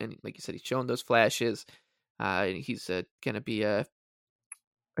 He's shown, and like you said, he's shown those flashes. And he's going to be a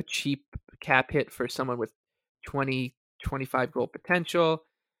cheap cap hit for someone with 20, 25 goal potential.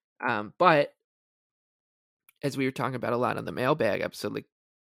 But as we were talking about a lot on the mailbag episode, like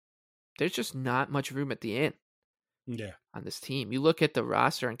there's just not much room at the end. Yeah. On this team, you look at the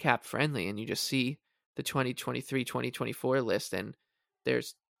roster and cap friendly, and you just see the 2023, 2024 list, and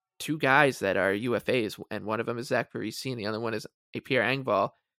there's two guys that are UFAs, and one of them is Zach Parise, and the other one is Pierre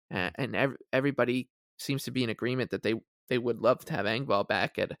Engvall, and everybody seems to be in agreement that they would love to have Engvall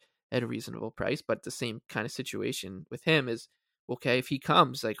back at a reasonable price. But the same kind of situation with him is, okay, if he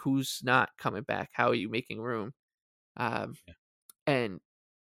comes, like who's not coming back? How are you making room? And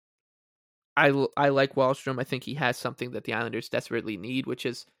I like Wahlstrom. I think he has something that the Islanders desperately need, which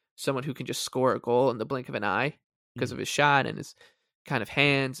is someone who can just score a goal in the blink of an eye because of his shot and his kind of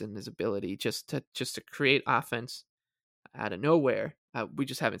hands and his ability just to create offense out of nowhere. We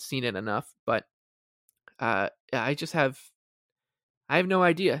just haven't seen it enough, but I have no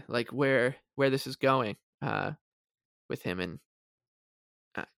idea like where this is going with him. And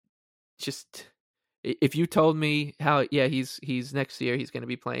just if you told me how he's next year he's going to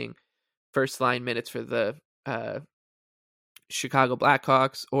be playing first line minutes for the Chicago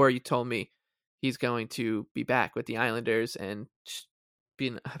Blackhawks, or you told me he's going to be back with the Islanders and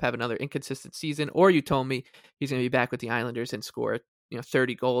have another inconsistent season, or you told me he's going to be back with the Islanders and score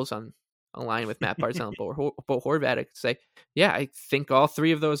 30 goals on a line with Matt Barzal and Bo Horvat, I could say, yeah, I think all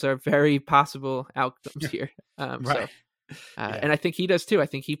three of those are very possible outcomes here. Right. And I think he does too. I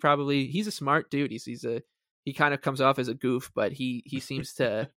think he's a smart dude. He kind of comes off as a goof, but he seems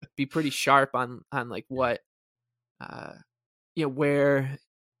to be pretty sharp on like what, where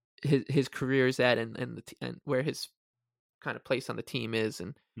his career is at and where his kind of place on the team is.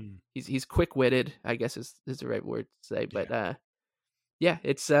 And he's quick witted, I guess is the right word to say. But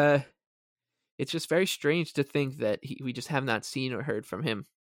it's just very strange to think that we just have not seen or heard from him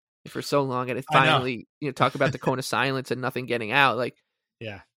for so long. And it finally, talk about the cone of silence and nothing getting out. Like,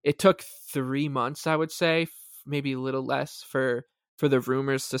 yeah. It took 3 months, I would say, maybe a little less, for the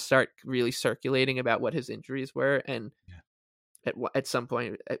rumors to start really circulating about what his injuries were. And at some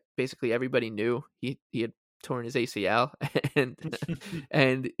point, basically everybody knew he had torn his ACL,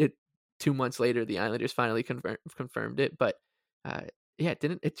 and 2 months later, the Islanders finally confirmed it. But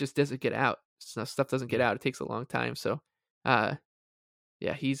it just doesn't get out. Stuff doesn't get out. It takes a long time. So,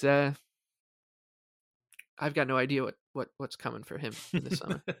 he's I've got no idea what's coming for him in the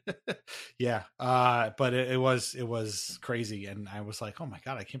summer. Yeah. But it was crazy. And I was like, oh my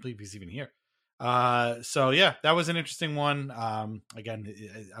God, I can't believe he's even here. So yeah, that was an interesting one. Again,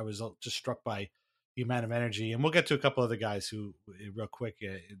 I was just struck by the amount of energy, and we'll get to a couple other guys who real quick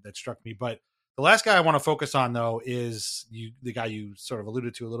that struck me. But the last guy I want to focus on though is the guy you sort of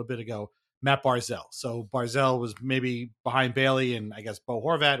alluded to a little bit ago, Matt Barzal. So Barzal was maybe behind Bailey and I guess Bo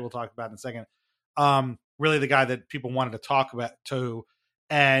Horvat, we'll talk about in a second. Really the guy that people wanted to talk about too.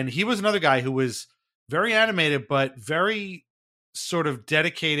 And he was another guy who was very animated, but very sort of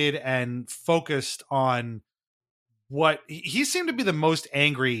dedicated and focused on what he seemed to be the most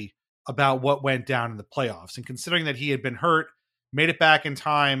angry about what went down in the playoffs. And considering that he had been hurt, made it back in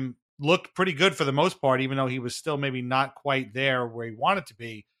time, looked pretty good for the most part, even though he was still maybe not quite there where he wanted to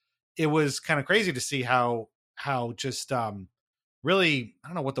be. It was kind of crazy to see how just really, I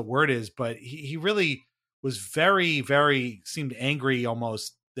don't know what the word is, but he really was very, very seemed angry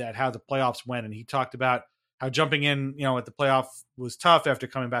almost at how the playoffs went. And he talked about how jumping in, at the playoff was tough after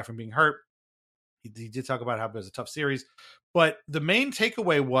coming back from being hurt. He did talk about how it was a tough series, but the main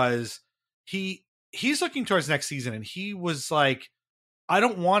takeaway was he's looking towards next season, and he was like, I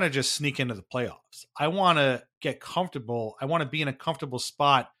don't want to just sneak into the playoffs. I want to get comfortable. I want to be in a comfortable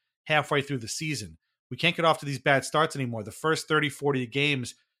spot halfway through the season. We can't get off to these bad starts anymore. The first 30, 40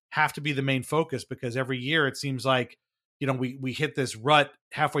 games have to be the main focus, because every year it seems like, we hit this rut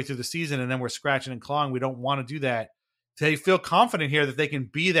halfway through the season and then we're scratching and clawing. We don't want to do that. They feel confident here that they can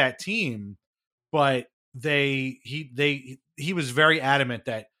be that team, but he was very adamant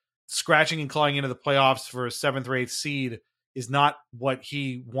that scratching and clawing into the playoffs for a 7th or 8th seed is not what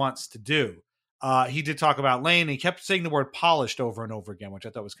he wants to do. He did talk about Lane. He kept saying the word polished over and over again, which I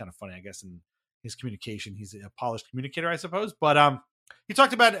thought was kind of funny. I guess in his communication, he's a polished communicator, I suppose. But he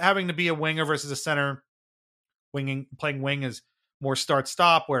talked about having to be a winger versus a center. Playing wing is more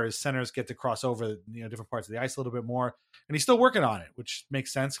start-stop, whereas centers get to cross over, different parts of the ice a little bit more. And he's still working on it, which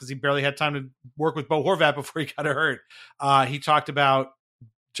makes sense because he barely had time to work with Bo Horvat before he got hurt. He talked about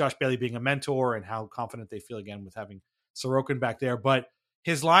Josh Bailey being a mentor and how confident they feel again with having Sorokin back there. But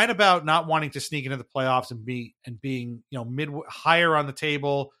his line about not wanting to sneak into the playoffs and being higher on the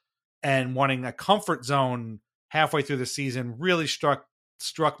table and wanting a comfort zone halfway through the season really struck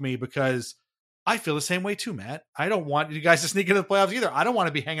me, because I feel the same way too, Matt. I don't want you guys to sneak into the playoffs either. I don't want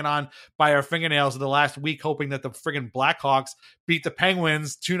to be hanging on by our fingernails the last week hoping that the friggin' Blackhawks beat the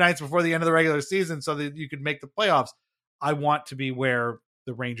Penguins 2 nights before the end of the regular season so that you could make the playoffs. I want to be where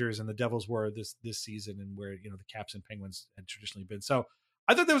the Rangers and the Devils were this season, and where the Caps and Penguins had traditionally been. So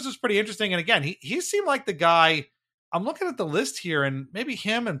I thought that was just pretty interesting. And again, he seemed like the guy. I'm looking at the list here, and maybe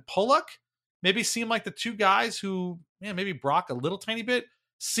him and Pulock maybe seem like the two guys who, maybe Brock a little tiny bit,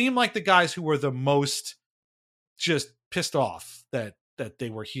 seem like the guys who were the most just pissed off that they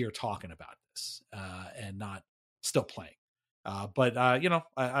were here talking about this and not still playing. But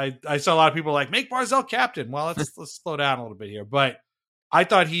I saw a lot of people like, make Barzal captain. Well, let's slow down a little bit here. But I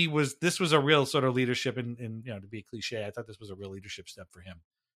thought this was a real sort of leadership, and to be cliche, I thought this was a real leadership step for him,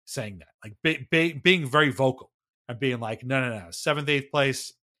 saying that, like being very vocal and being like, no, 7th, 8th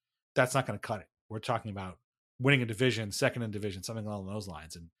place, that's not going to cut it. We're talking about winning a division, second in division, something along those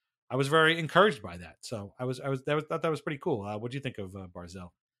lines. And I was very encouraged by that. So I thought that was pretty cool. What do you think of Barzal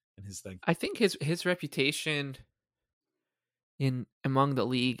and his thing? I think his reputation among the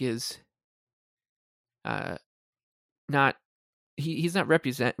league is not, he's not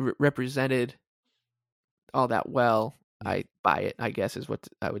represented all that well. I buy it, I guess, is what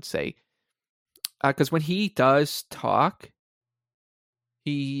I would say. Because when he does talk,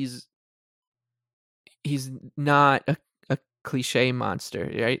 he's not a cliche monster,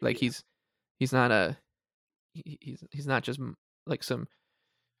 right? Like he's not he's not just like some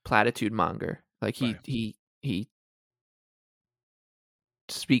platitude monger. Like he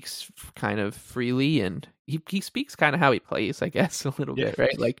speaks kind of freely, and he speaks kind of how he plays, I guess, a little bit,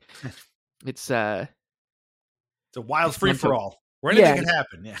 right? Like it's a wild free for all where anything can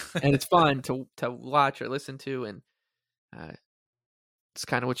happen. Yeah. And it's fun to watch or listen to, and it's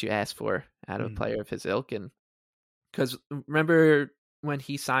kind of what you ask for out of a player of his ilk. And because remember when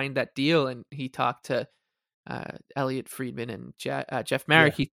he signed that deal and he talked to Elliot Friedman and Jeff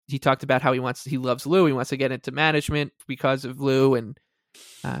Marek, he talked about how he loves Lou. He wants to get into management because of Lou and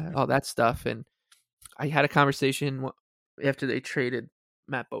all that stuff. And I had a conversation after they traded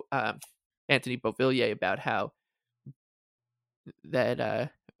Anthony Beauvillier about how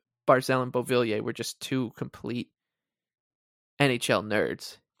that Barzal and Beauvillier were just two complete NHL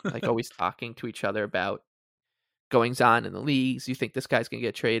nerds, like always talking to each other about goings on in the leagues. You think this guy's gonna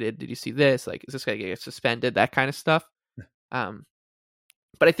get traded? Did you see this? Like, is this guy gonna get suspended? That kind of stuff. But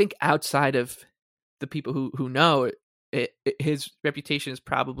I think outside of the people who know his reputation is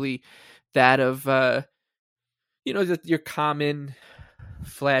probably that of your common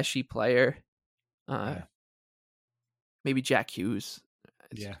flashy player. Maybe Jack Hughes.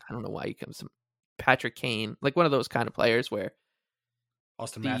 I don't know why he comes to Patrick Kane, like one of those kind of players where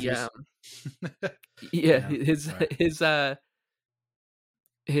Austin Matthews.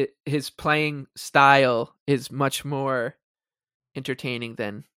 His playing style is much more entertaining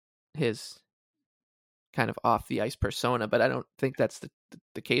than his kind of off the ice persona, but I don't think that's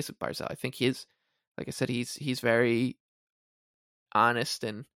the case with Barzal. I think like I said, he's very honest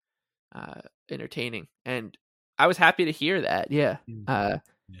and entertaining, and I was happy to hear that.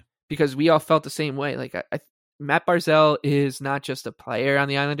 Because we all felt the same way. Like Matt Barzal is not just a player on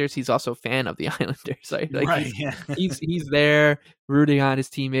the Islanders; he's also a fan of the Islanders. Right? Like he's there rooting on his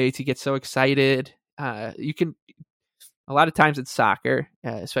teammates. He gets so excited. You can, a lot of times in soccer,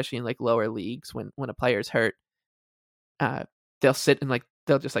 especially in like lower leagues, when a player's hurt, they'll sit and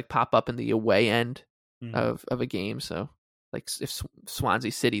they'll just pop up in the away end of a game. So like if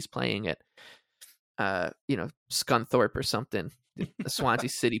Swansea City's playing at Scunthorpe or something, the Swansea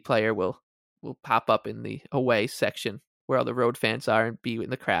City player will pop up in the away section where all the road fans are and be in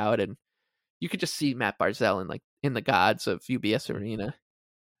the crowd, and you could just see Matt Barzal in the gods of UBS Arena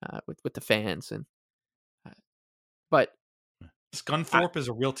with the fans. And but Scunthorpe is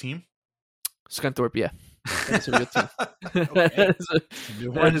a real team. Scunthorpe, yeah, that's a real team.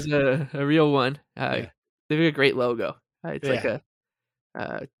 that is a real one. They've got a great logo. It's like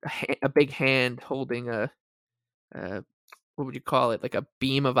a big hand holding what would you call it? Like a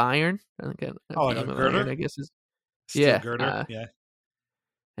beam of iron? Like a beam of girder? iron, I guess is. Steel Yeah. girder. Yeah.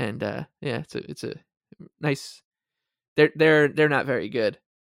 And yeah, it's a nice. They're not very good.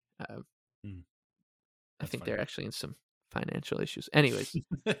 I think they're actually in some financial issues. Anyways,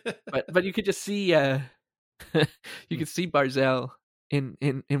 but you could just see you could see Barzal in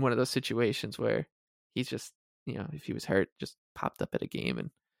one of those situations where he's just, if he was hurt, just popped up at a game,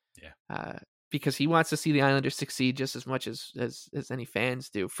 and because he wants to see the Islanders succeed just as much as any fans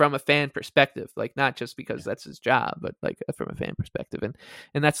do, from a fan perspective, like not just because that's his job, but like from a fan perspective,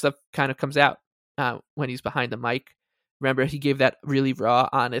 and that stuff kind of comes out when he's behind the mic. Remember, he gave that really raw,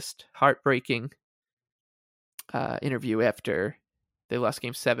 honest, heartbreaking interview after they lost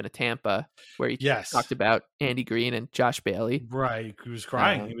Game 7 to Tampa, where he talked about Andy Green and Josh Bailey. Right, he was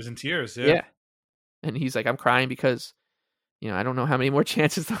crying. He was in tears. Yeah, and he's like, "I'm crying because, I don't know how many more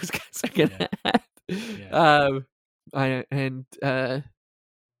chances those guys are gonna have."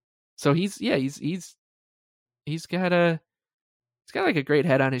 So he's got like a great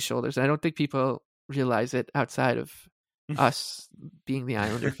head on his shoulders. I don't think people realize it outside of us being the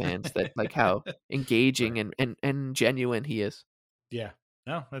Islander fans, that like how engaging and genuine he is. Yeah,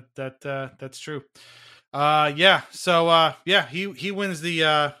 no, that's true. So he wins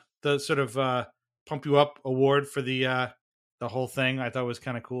the sort of pump you up award for the whole thing. I thought it was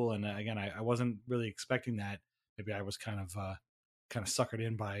kind of cool, and again, I wasn't really expecting that. Maybe I was kind of suckered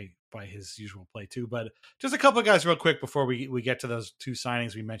in by his usual play too. But just a couple of guys real quick before we get to those two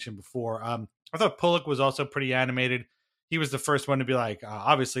signings we mentioned before. I thought Pulock was also pretty animated. He was the first one to be like,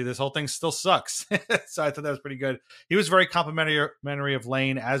 obviously this whole thing still sucks. So I thought that was pretty good. He was very complimentary of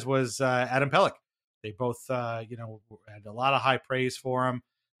Lane, as was Adam Pelech. They both, had a lot of high praise for him.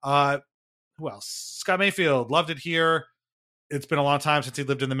 Who else? Scott Mayfield, loved it here. It's been a long time since he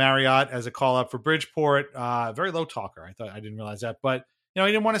lived in the Marriott as a call up for Bridgeport. Very low talker. I didn't realize that, but he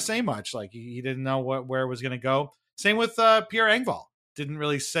didn't want to say much. Like he didn't know where it was going to go. Same with Pierre Engvall. Didn't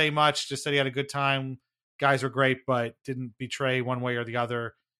really say much. Just said he had a good time. Guys were great, but didn't betray one way or the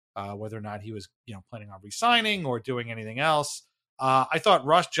other whether or not he was, planning on re-signing or doing anything else. I thought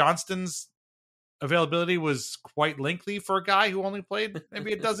Ross Johnston's availability was quite lengthy for a guy who only played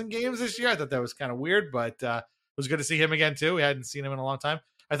maybe a dozen games this year. I thought that was kind of weird, but it was good to see him again too. We hadn't seen him in a long time.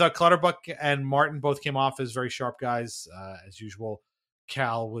 I thought Clutterbuck and Martin both came off as very sharp guys, as usual.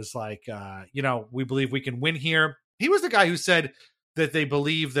 Cal was like, we believe we can win here. He was the guy who said that they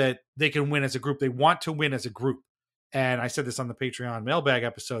believe that they can win as a group. They want to win as a group. And I said this on the Patreon mailbag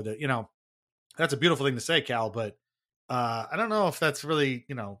episode that, that's a beautiful thing to say, Cal, but I don't know if that's really,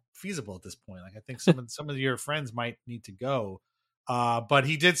 feasible at this point. Like I think some of your friends might need to go. But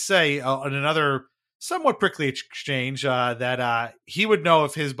he did say in another somewhat prickly exchange that he would know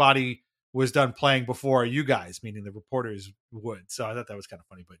if his body was done playing before you guys, meaning the reporters would. So I thought that was kind of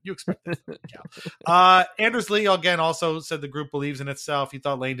funny, but you expect that from Cal. Anders Lee, again, also said the group believes in itself. He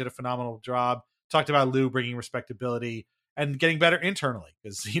thought Lane did a phenomenal job. Talked about Lou bringing respectability and getting better internally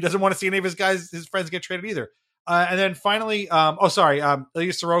because he doesn't want to see any of his friends get traded either. And then finally,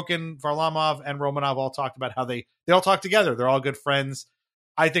 Ilya Sorokin, Varlamov, and Romanov all talked about how they all talk together. They're all good friends.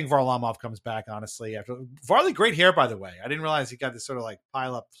 I think Varlamov comes back, honestly. After Varley, great hair, by the way. I didn't realize he got this sort of like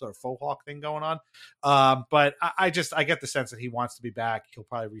pile up sort of faux hawk thing going on. But I get the sense that he wants to be back. He'll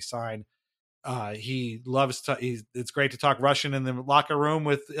probably resign. He loves it's great to talk Russian in the locker room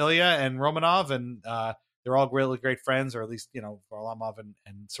with Ilya and Romanov, and they're all really great friends, or at least, Varlamov and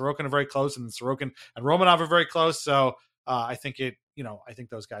Sorokin are very close, and Sorokin and Romanov are very close. So I think I think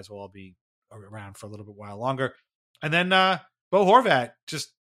those guys will all be around for a little bit while longer. And then Bo Horvat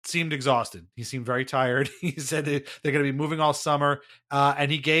just seemed exhausted. He seemed very tired. He said they're going to be moving all summer.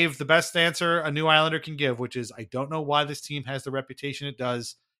 And he gave the best answer a new Islander can give, which is, I don't know why this team has the reputation it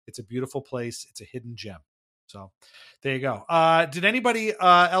does. It's a beautiful place. It's a hidden gem. So there you go. Did anybody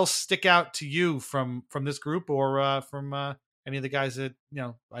else stick out to you from this group or from any of the guys that,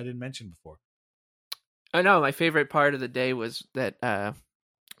 I didn't mention before? I know my favorite part of the day was that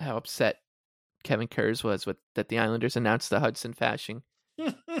how upset Kevin Kurz was that the Islanders announced the Hudson Fasching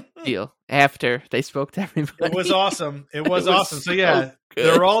deal after they spoke to everybody. It was awesome. It was awesome. So yeah,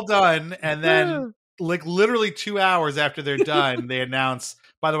 they're all done. And then like literally 2 hours after they're done, they announce,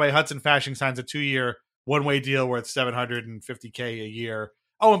 by the way, Hudson Fasching signs a 2-year one-way deal worth $750K a year.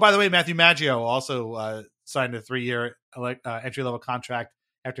 Oh, and by the way, Matthew Maggio also signed a 3-year entry-level contract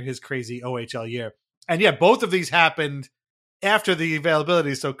after his crazy OHL year. And yeah, both of these happened after the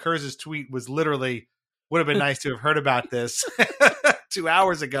availability. So Kurz's tweet was literally, would have been nice to have heard about this 2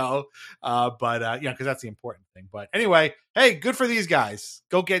 hours ago. But because that's the important thing. But anyway, hey, good for these guys.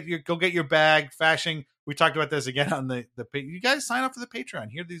 Go get your bag. Fashing. We talked about this again on the you guys sign up for the Patreon.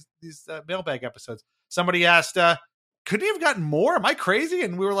 Hear these mailbag episodes. Somebody asked, could he have gotten more? Am I crazy?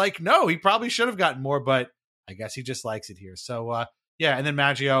 And we were like, no, he probably should have gotten more, but I guess he just likes it here. So yeah, and then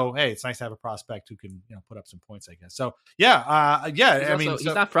Maggio, hey, it's nice to have a prospect who can put up some points, I guess. So yeah, he's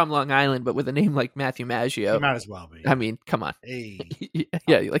not from Long Island, but with a name like Matthew Maggio, he might as well be. I mean, come on. Hey,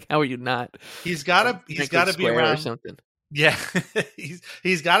 yeah, like how are you not? He's got to be around or something. Yeah,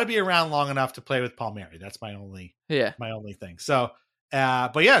 he's got to be around long enough to play with Palmieri. That's my only thing. So,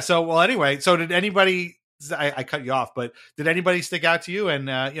 but yeah. So well, anyway. So did anybody? I cut you off, but did anybody stick out to you? And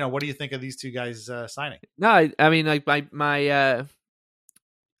what do you think of these two guys signing? No, I mean, like I'm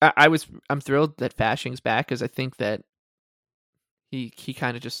thrilled that Fashing's back because I think that he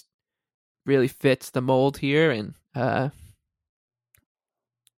kind of just really fits the mold here, and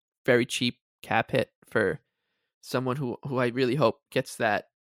very cheap cap hit for someone who I really hope gets that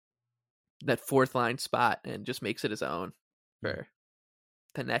fourth line spot and just makes it his own for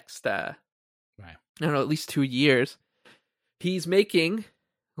the next I don't know, at least 2 years. He's making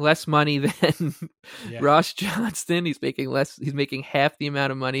less money than Ross Johnston. He's making half the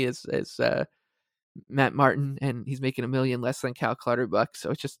amount of money as Matt Martin, and he's making $1 million less than Cal Clutterbuck.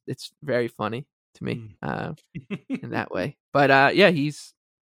 So it's very funny to me in that way. But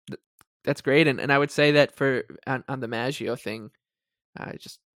that's great. And I would say that on the Maggio thing,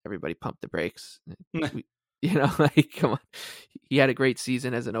 just everybody pump the brakes. Like, come on. He had a great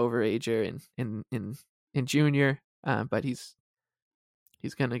season as an overager in junior, but he's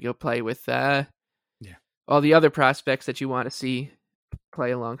going to go play with all the other prospects that you want to see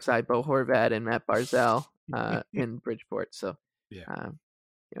play alongside Bo Horvat and Matt Barzal in Bridgeport. So,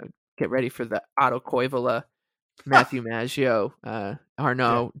 get ready for the Otto Koivula, Matthew Maggio,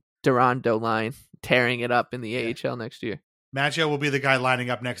 Arnaud Durando line tearing it up in the AHL next year. Maggio will be the guy lining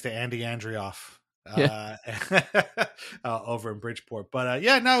up next to Andy Andrioff over in Bridgeport. But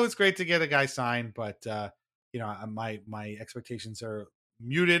it's great to get a guy signed. But my expectations are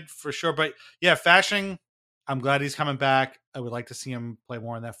muted for sure. But yeah, Fashing, I'm glad he's coming back. I would like to see him play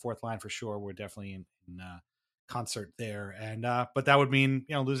more in that fourth line for sure. We're definitely in concert there. And but that would mean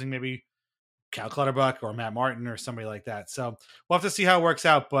losing maybe Cal Clutterbuck or Matt Martin or somebody like that. So we'll have to see how it works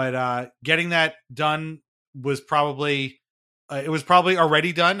out. But getting that done was probably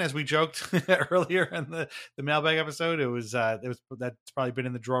already done, as we joked earlier in the mailbag episode. That's probably been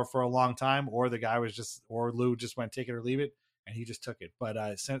in the drawer for a long time, or the guy or Lou just went take it or leave it, and he just took it. But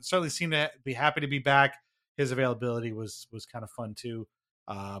certainly seemed to be happy to be back. His availability was kind of fun too.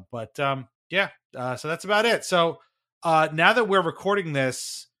 So that's about it. So now that we're recording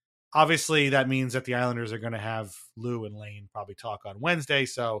this, obviously that means that the Islanders are going to have Lou and Lane probably talk on Wednesday.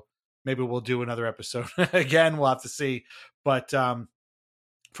 So maybe we'll do another episode again. We'll have to see. But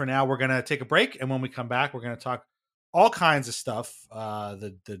for now, we're going to take a break. And when we come back, we're going to talk all kinds of stuff.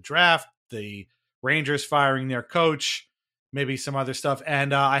 The draft, the Rangers firing their coach, maybe some other stuff.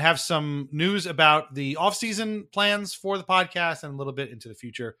 And I have some news about the off-season plans for the podcast and a little bit into the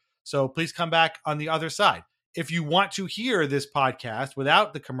future. So please come back on the other side. If you want to hear this podcast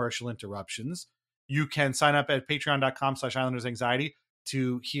without the commercial interruptions, you can sign up at patreon.com/IslandersAnxiety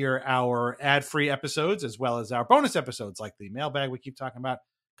to hear our ad-free episodes, as well as our bonus episodes like the mailbag we keep talking about,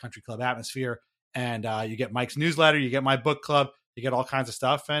 Country Club Atmosphere, and you get Mike's newsletter, you get my book club, you get all kinds of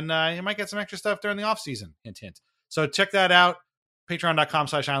stuff, and you might get some extra stuff during the off-season, hint, hint. So check that out,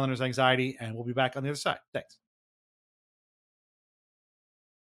 patreon.com/IslandersAnxiety, and we'll be back on the other side. Thanks.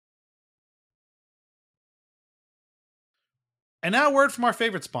 And now a word from our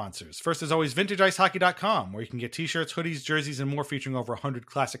favorite sponsors. First, as always, VintageIceHockey.com, where you can get t-shirts, hoodies, jerseys, and more featuring over 100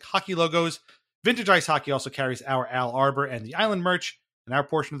 classic hockey logos. Vintage Ice Hockey also carries our Al Arbor and the Island merch, and our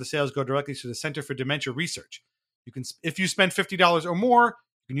portion of the sales go directly to the Center for Dementia Research. If you spend $50 or more,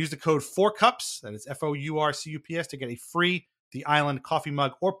 you can use the code 4CUPS, that is FOURCUPS, to get a free The Island coffee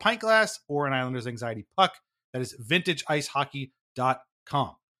mug or pint glass, or an Islanders Anxiety puck. That is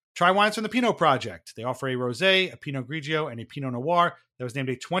VintageIceHockey.com. Try wines from the Pinot Project. They offer a Rosé, a Pinot Grigio, and a Pinot Noir that was named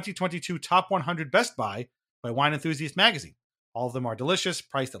a 2022 Top 100 Best Buy by Wine Enthusiast magazine. All of them are delicious,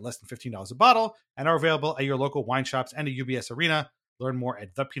 priced at less than $15 a bottle, and are available at your local wine shops and a UBS arena. Learn more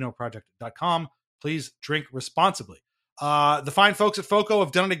at thepinotproject.com. Please drink responsibly. The fine folks at FOCO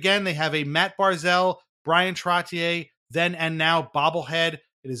have done it again. They have a Matt Barzal, Brian Trottier, then and now bobblehead.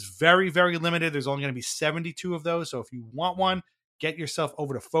 It is very, very limited. There's only going to be 72 of those. So if you want one, get yourself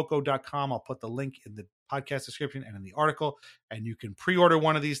over to foco.com. I'll put the link in the podcast description and in the article, and you can pre-order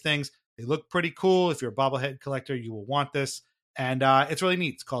one of these things. They look pretty cool. If you're a bobblehead collector, you will want this. And it's really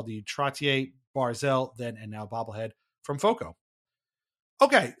neat. It's called the Trottier Barzell Then and Now bobblehead from Foco.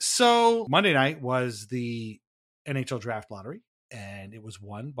 Okay, so Monday night was the NHL Draft Lottery, and it was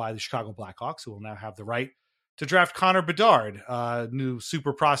won by the Chicago Blackhawks, who will now have the right to draft Connor Bedard, a new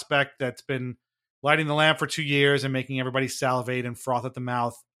super prospect that's been lighting the lamp for 2 years and making everybody salivate and froth at the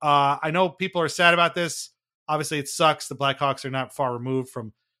mouth. I know people are sad about this. Obviously, it sucks. The Blackhawks are not far removed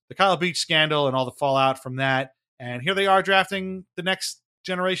from the Kyle Beach scandal and all the fallout from that. And here they are drafting the next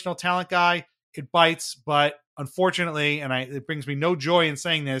generational talent guy. It bites, but unfortunately, and it brings me no joy in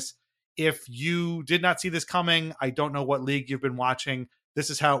saying this, if you did not see this coming, I don't know what league you've been watching. This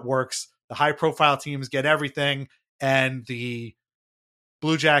is how it works. The high-profile teams get everything, and the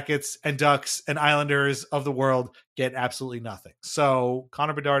Blue Jackets and Ducks and Islanders of the world get absolutely nothing. So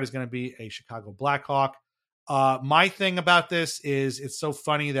Connor Bedard is going to be a Chicago Blackhawk. My thing about this is it's so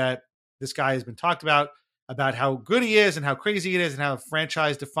funny that this guy has been talked about how good he is and how crazy it is and how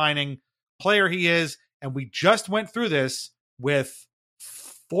franchise-defining player he is. And we just went through this with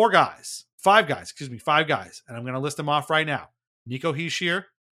five guys. And I'm going to list them off right now. Nico Hischier,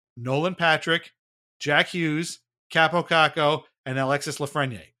 Nolan Patrick, Jack Hughes, Capo Caco, and Alexis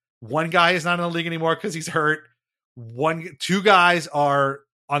Lafreniere. One guy is not in the league anymore because he's hurt. Two guys are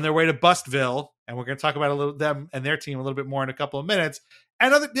on their way to Bustville, and we're going to talk about them and their team a little bit more in a couple of minutes.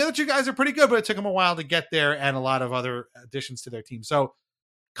 And the other two guys are pretty good, but it took them a while to get there and a lot of other additions to their team. So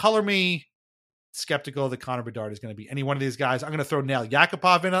color me skeptical that Connor Bedard is going to be any one of these guys. I'm going to throw Nail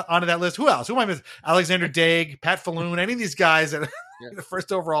Yakupov onto that list. Who else? Who am I missing? Alexander Daig, Pat Falloon, any of these guys that the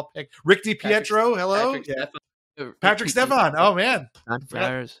first overall pick. Rick DiPietro, hello. Patrick Stefan. Oh, man.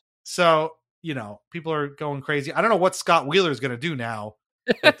 So, people are going crazy. I don't know what Scott Wheeler is going to do now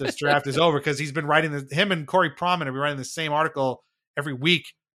that this draft is over, because he's been writing him and Corey Promen have been writing the same article every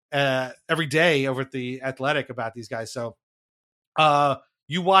week, every day over at The Athletic about these guys. So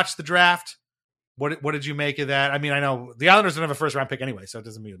you watched the draft. What did you make of that? I mean, I know the Islanders don't have a first round pick anyway, so it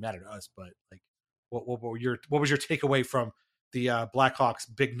doesn't really matter to us. But like, what was your takeaway from the Blackhawks'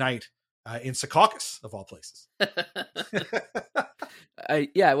 big night in Secaucus of all places?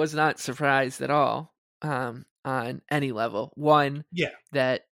 I was not surprised at all on any level. One,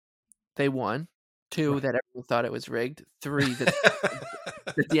 that they won. Two, that everyone thought it was rigged. Three, that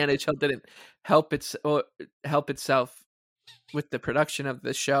the NHL didn't help itself with the production of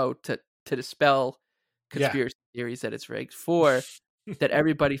the show to dispel conspiracy theories that it's rigged. Four, that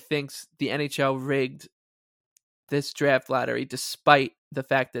everybody thinks the NHL rigged this draft lottery, despite the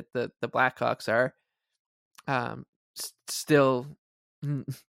fact that the Blackhawks are still,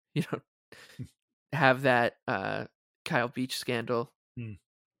 have that Kyle Beach scandal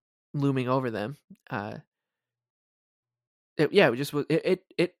looming over them. It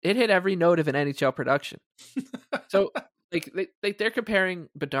hit every note of an NHL production. So they're comparing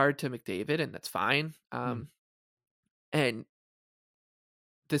Bedard to McDavid, and that's fine. And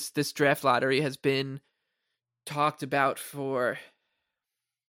this draft lottery has been talked about for,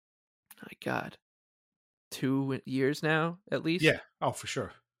 my God, 2 years now, at least. Yeah. Oh, for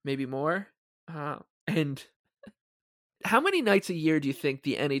sure. Maybe more. And how many nights a year do you think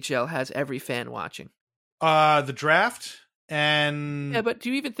the NHL has every fan watching? The draft and but do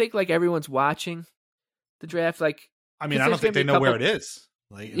you even think like everyone's watching the draft? Like, I mean, I don't think they know where it is.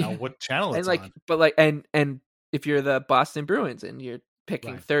 Like, what channel it's on. But like, and if you're the Boston Bruins and you're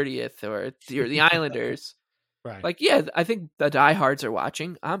picking 30th, or you're the Islanders, right? Like, I think the diehards are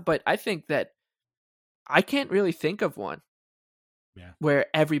watching. But I think that I can't really think of one. Yeah. Where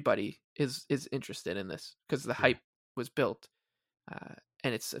everybody is interested in this, because the hype was built,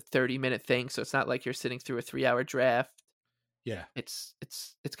 and it's a 30-minute thing, so it's not like you're sitting through a 3-hour draft. Yeah, it's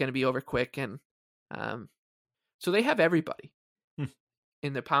going to be over quick, and so they have everybody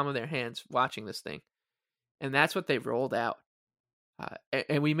in the palm of their hands watching this thing, and that's what they've rolled out.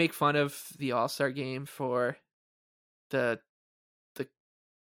 And we make fun of the All-Star game for the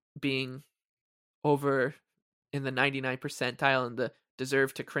being over in the 99th percentile and the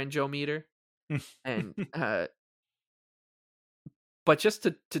deserve to cringe-o-meter. And but just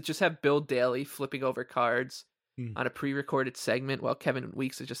to just have Bill Daly flipping over cards on a pre-recorded segment while Kevin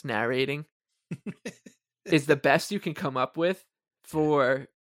Weeks is just narrating is the best you can come up with for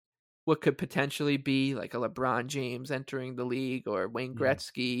what could potentially be like a LeBron James entering the league, or Wayne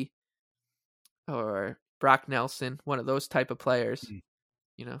Gretzky, or Brock Nelson, one of those type of players.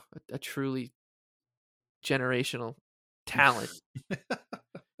 A truly generational talent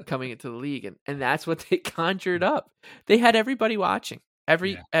coming into the league, and that's what they conjured up. They had everybody watching.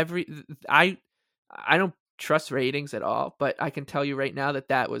 I don't trust ratings at all, but I can tell you right now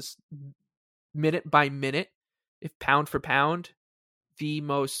that was minute by minute if pound for pound, the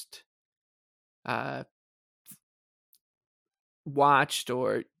most watched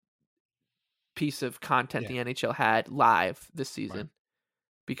or piece of content the NHL had live this season,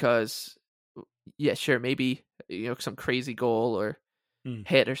 because sure, maybe some crazy goal or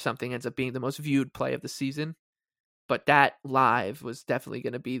hit or something ends up being the most viewed play of the season, but that live was definitely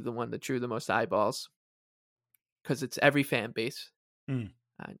going to be the one that drew the most eyeballs because it's every fan base.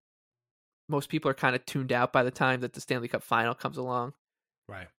 Most people are kind of tuned out by the time that the Stanley Cup final comes along.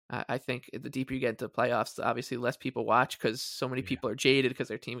 Right. I think the deeper you get into the playoffs, obviously less people watch because so many people are jaded because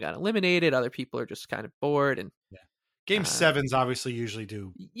their team got eliminated. Other people are just kind of bored. And Game 7s obviously usually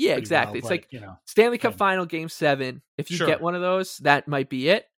do. Yeah, exactly. Well, it's Stanley Cup final, Game 7. If you get one of those, that might be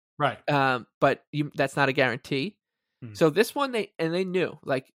it. Right. But that's not a guarantee. So this one, they knew,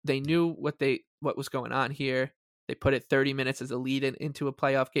 they knew what was going on here. They put it 30 minutes as a lead into a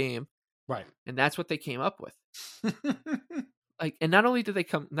playoff game. Right. And that's what they came up with. And not only did they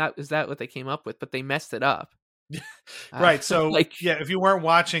is that what they came up with, but they messed it up. Right. So if you weren't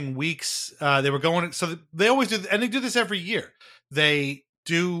watching weeks, they were going, so they always do, and they do this every year. They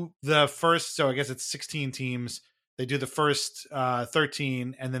do the first, so I guess it's 16 teams. They do the first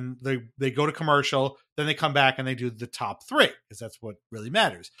 13, and then they go to commercial. Then they come back and they do the top 3 because that's what really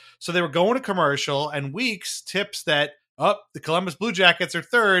matters. So they were going to commercial, and Weeks tips that the Columbus Blue Jackets are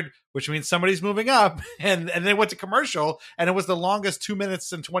 3rd, which means somebody's moving up. And they went to commercial, and it was the longest 2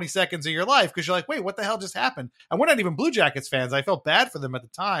 minutes and 20 seconds of your life because you're like, wait, what the hell just happened? And we're not even Blue Jackets fans. I felt bad for them at the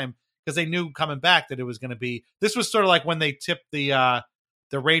time because they knew coming back that it was going to be. This was sort of like when they tipped the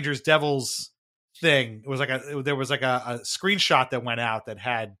Rangers Devils thing. It was there was a screenshot that went out that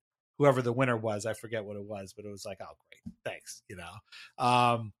had whoever the winner was. I forget what it was, but it was like, oh great, thanks,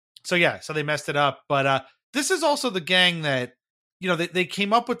 so they messed it up. But this is also the gang that they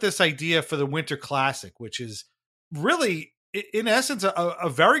came up with this idea for the Winter Classic, which is really in essence a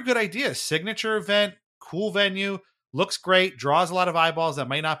very good idea. Signature event, cool venue, looks great, draws a lot of eyeballs that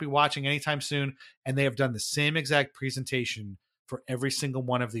might not be watching anytime soon, and they have done the same exact presentation for every single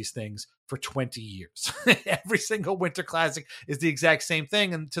one of these things for 20 years. Every single Winter Classic is the exact same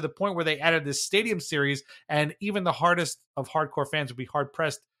thing. And to the point where they added this stadium series, and even the hardest of hardcore fans would be hard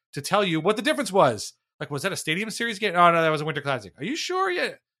pressed to tell you what the difference was. Like, was that a stadium series game? Oh, no, that was a Winter Classic. Are you sure?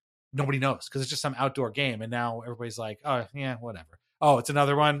 Yeah. Nobody knows because it's just some outdoor game. And now everybody's like, oh, yeah, whatever. Oh, it's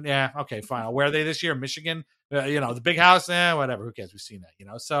another one. Yeah. Okay, fine. Where are they this year? Michigan? The big house? Whatever. Who cares? We've seen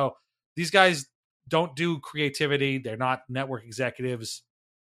that, So these guys don't do creativity. They're not network executives.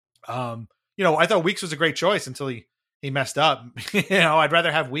 I thought Weeks was a great choice until he messed up. I'd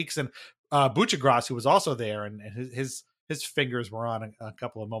rather have Weeks and Buchagras, who was also there, and his fingers were on a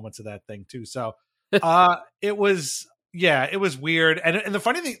couple of moments of that thing too. So it was weird. And the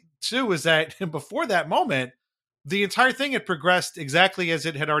funny thing too is that before that moment, the entire thing had progressed exactly as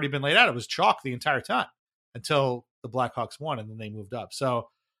it had already been laid out. It was chalk the entire time until the Blackhawks won, and then they moved up. So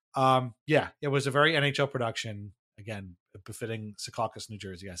it was a very NHL production, again, befitting Secaucus, New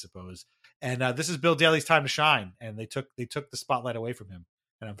Jersey, I suppose. And this is Bill Daly's time to shine, and they took the spotlight away from him,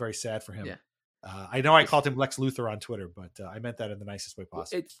 and I'm very sad for him. Yeah. I know I called him Lex Luthor on Twitter, but I meant that in the nicest way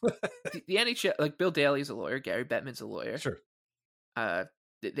possible. The NHL, like Bill Daly's a lawyer, Gary Bettman's a lawyer. Sure.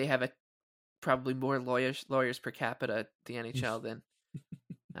 They have probably more lawyers per capita at the NHL than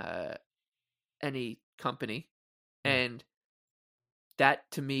any company, and that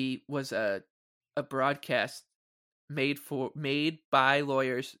to me was a broadcast made by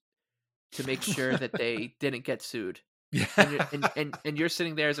lawyers to make sure that they didn't get sued. Yeah. And you're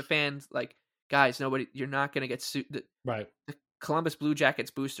sitting there as a fan, like, guys, you're not going to get sued. Right. The Columbus Blue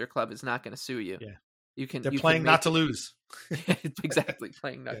Jackets Booster Club is not going to sue you. Yeah. They're playing not to lose. Exactly.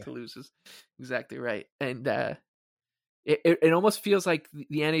 Playing not to lose is exactly right. And it almost feels like the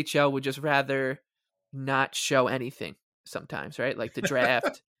NHL would just rather not show anything sometimes, right? Like the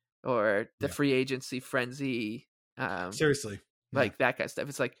draft or the free agency frenzy. Seriously. Like that kind of stuff.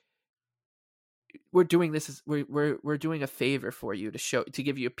 It's like, we're doing this we're doing a favor for you to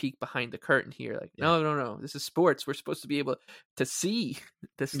give you a peek behind the curtain here. Like, no, this is sports. We're supposed to be able to see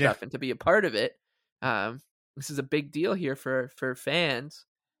this stuff and to be a part of it. This is a big deal here for fans.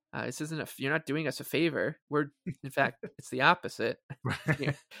 This isn't you're not doing us a favor. We're, in fact, it's the opposite.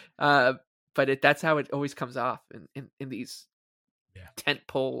 But that's how it always comes off in these tent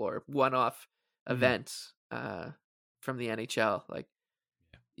pole or one-off events from the NHL. Like,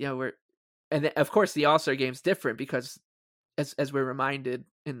 and then, of course, the All-Star Game's different because, as we're reminded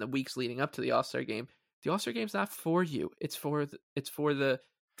in the weeks leading up to the All-Star Game, the All-Star Game's not for you. It's for the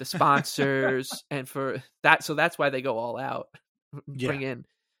sponsors and for that. So that's why they go all out, bring in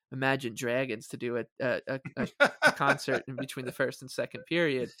Imagine Dragons to do a concert in between the first and second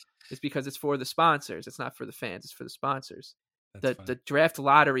period is because it's for the sponsors. It's not for the fans. It's for the sponsors. The draft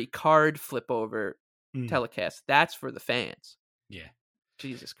lottery card flip over telecast, that's for the fans. Yeah.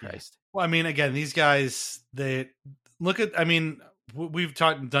 Jesus Christ. Yeah. Well, I mean, again, these guys, they look at, I mean, we've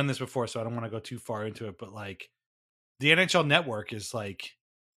done this before, so I don't want to go too far into it, but like the NHL Network is like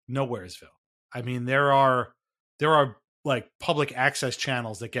Nowheresville. I mean, there are like public access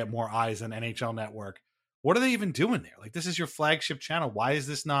channels that get more eyes than NHL Network. What are they even doing there? Like, this is your flagship channel. Why is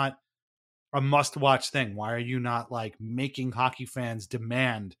this not a must-watch thing? Why are you not like making hockey fans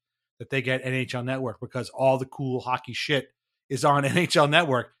demand that they get NHL Network because all the cool hockey shit is on NHL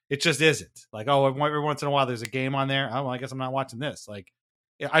Network? It just isn't. Like, oh, every once in a while there's a game on there. Oh, well, I guess I'm not watching this. Like,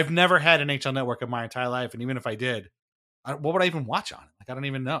 I've never had NHL Network in my entire life, and even if I did, what would I even watch on it? Like, I don't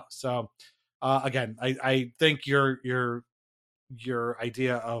even know. So, again, I think your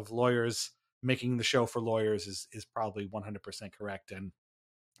idea of lawyers making the show for lawyers is probably 100% correct. And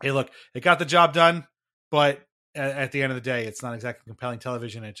hey, look, it got the job done, but at the end of the day, it's not exactly compelling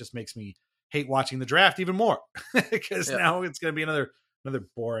television. It just makes me hate watching the draft even more because now it's going to be another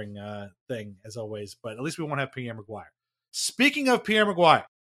boring thing as always. But at least we won't have Pierre McGuire. Speaking of Pierre McGuire,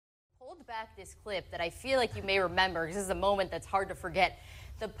 hold back this clip that I feel like you may remember because this is a moment that's hard to forget.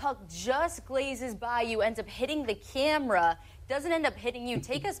 The puck just glazes by you, ends up hitting the camera, doesn't end up hitting you.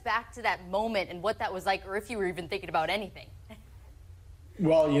 Take us back to that moment and what that was like, or if you were even thinking about anything.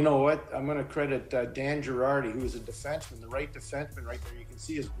 Well, you know what? I'm going to credit Dan Girardi, who is a defenseman, the right defenseman right there. You can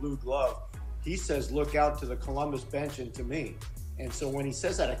see his blue glove. He says, look out to the Columbus bench and to me. And so when he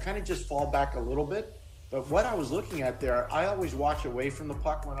says that, I kind of just fall back a little bit. But what I was looking at there, I always watch away from the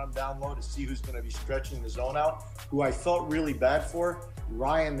puck when I'm down low to see who's going to be stretching the zone out. Who I felt really bad for,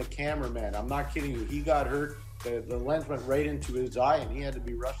 Ryan, the cameraman. I'm not kidding you. He got hurt. The lens went right into his eye, and he had to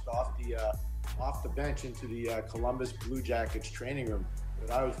be rushed off the bench into the Columbus Blue Jackets training room.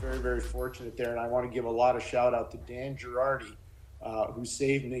 But I was very, very fortunate there, and I want to give a lot of shout out to Dan Girardi, who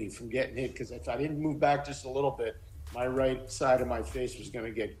saved me from getting hit, because if I didn't move back just a little bit, my right side of my face was going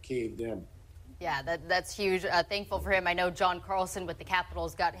to get caved in. Yeah, that's huge. Thankful for him. I know John Carlson with the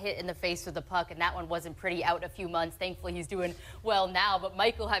Capitals got hit in the face with the puck, and that one wasn't pretty, out a few months. Thankfully, he's doing well now. But,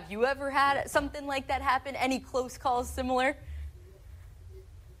 Michael, have you ever had something like that happen? Any close calls similar?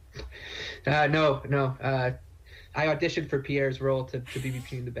 No. I auditioned for Pierre's role to be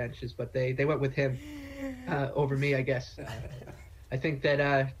between the benches, but they went with him over me, I guess. I think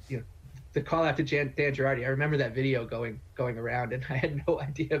that the call out to Dan Girardi, I remember that video going around, and I had no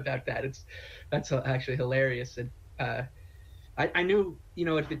idea about that. That's actually hilarious. And I knew,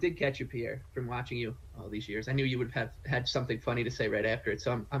 if it did catch you, Pierre, from watching you all these years, I knew you would have had something funny to say right after it.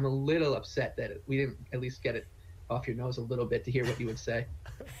 So I'm a little upset that we didn't at least get it off your nose a little bit to hear what you would say.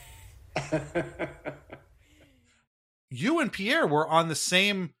 You and Pierre were on the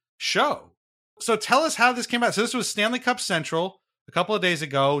same show. So tell us how this came out. So this was Stanley Cup Central a couple of days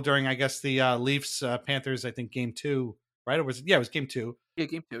ago during, I guess, the Leafs Panthers, I think, game 2, right? It was game 2. Yeah,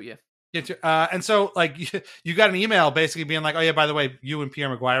 game 2, yeah. Game 2. And so, like, you got an email basically being like, oh, yeah, by the way, you and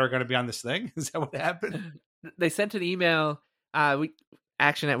Pierre McGuire are going to be on this thing. Is that what happened? They sent an email.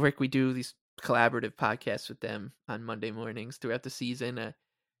 Action Network, we do these collaborative podcasts with them on Monday mornings throughout the season.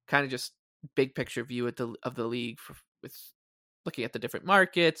 Kind of just big picture view of the league with looking at the different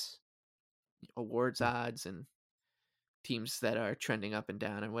markets, awards odds, and teams that are trending up and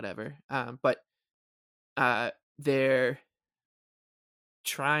down and whatever. But they're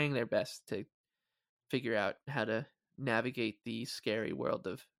trying their best to figure out how to navigate the scary world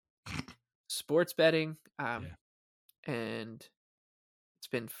of sports betting. And it's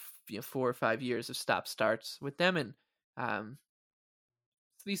been 4 or 5 years of stop starts with them, and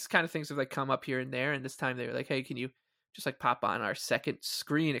these kind of things have like come up here and there. And this time they were like, "Hey, can you just like pop on our second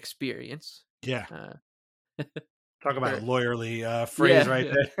screen experience?" Yeah. Talk about a lawyerly phrase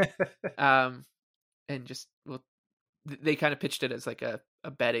there. And just, they kind of pitched it as like a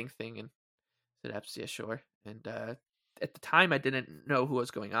betting thing, and said, yeah, sure. And at the time, I didn't know who I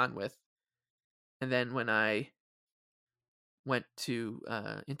was going on with. And then when I went to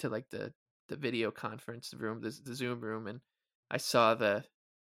into like the video conference room, the Zoom room, and I saw the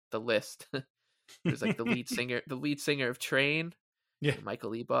list. It was like the lead singer of Train,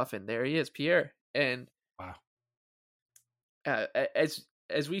 Michael Leboff, and there he is, Pierre. And wow.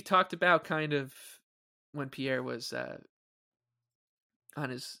 As we talked about, kind of when Pierre was on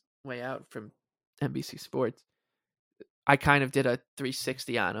his way out from NBC Sports, I kind of did a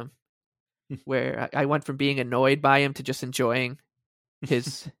 360 on him, where I went from being annoyed by him to just enjoying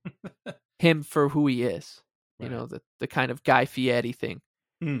him for who he is. Right. The kind of Guy Fieri thing,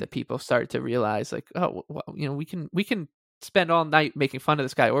 that people start to realize, like, oh, well, we can spend all night making fun of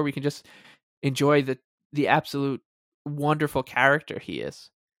this guy, or we can just enjoy the absolute wonderful character he is.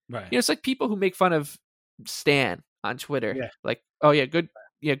 Right. It's like people who make fun of Stan on Twitter. Yeah. Like, oh yeah, good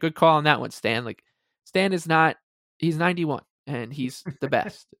call on that one, Stan. Like, Stan is not. He's 91 and he's the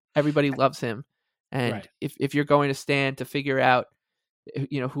best. Everybody loves him. And if you're going to Stan to figure out,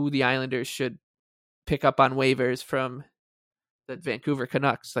 who the Islanders should pick up on waivers from the Vancouver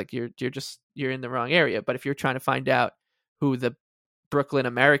Canucks, like you're in the wrong area. But if you're trying to find out who the Brooklyn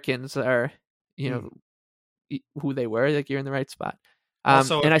Americans are, who they were, like, you're in the right spot.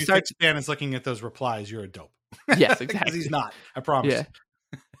 Also, and if Stan is looking at those replies, you're a dope. Yes, exactly. Because he's not. I promise.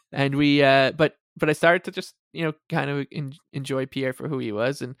 Yeah. And we, but I started to just, kind of enjoy Pierre for who he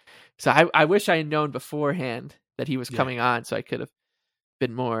was, and so I wish I had known beforehand that he was coming on, so I could have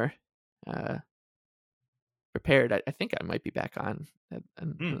been more prepared. I think I might be back on at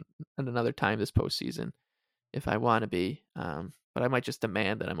another time this postseason if I want to be, but I might just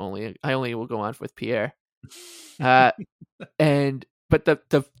demand that I only will go on with Pierre. But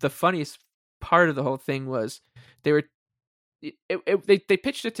the funniest part of the whole thing was they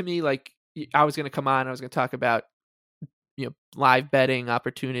pitched it to me like I was going to come on. I was going to talk about live betting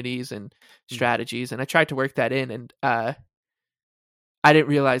opportunities and strategies, and I tried to work that in, and I didn't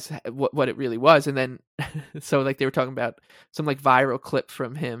realize what it really was. And then so like they were talking about some like viral clip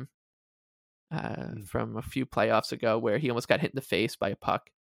from him from a few playoffs ago where he almost got hit in the face by a puck.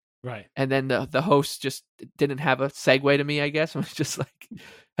 Right. And then the host just didn't have a segue to me, I guess. I was just like,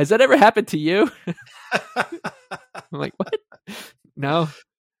 has that ever happened to you? I'm like, what? No.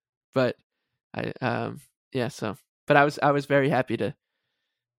 But but I was very happy to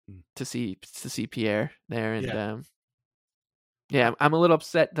see Pierre there. And I'm a little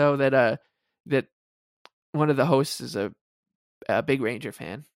upset though that one of the hosts is a big Ranger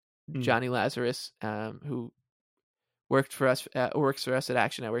fan, Johnny Lazarus, who works for us at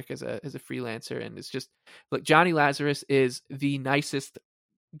Action Network as a freelancer, and it's just, look, Johnny Lazarus is the nicest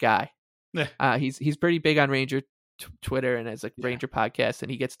guy. Yeah. He's pretty big on Ranger Twitter and as Ranger podcast,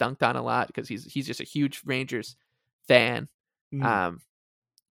 and he gets dunked on a lot because he's just a huge Rangers fan. And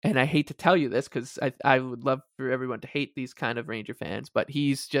I hate to tell you this because I would love for everyone to hate these kind of Ranger fans, but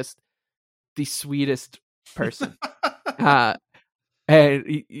he's just the sweetest person.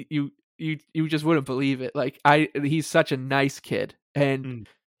 And you just wouldn't believe it. Like he's such a nice kid, and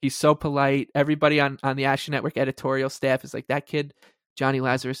he's so polite. Everybody on the Action Network editorial staff is like, that kid, Johnny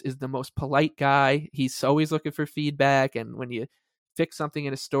Lazarus, is the most polite guy. He's always looking for feedback, and when you fix something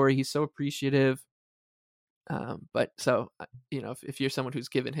in a story, he's so appreciative. But so if you're someone who's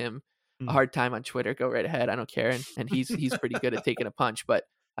given him a hard time on Twitter, go right ahead. I don't care, and he's pretty good at taking a punch. But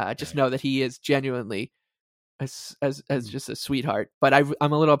just know that he is genuinely as just a sweetheart. But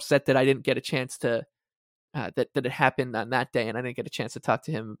I'm a little upset that I didn't get a chance to that it happened on that day, and I didn't get a chance to talk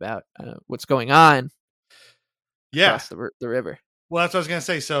to him about what's going on across the river. Well, that's what I was going to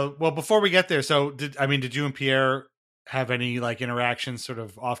say. So, before we get there, did you and Pierre have any like interactions sort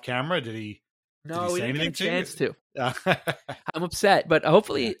of off camera? Did he? No, we didn't get a chance to. I'm upset, but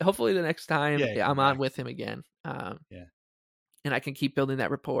hopefully the next time I'm on with him again. And I can keep building that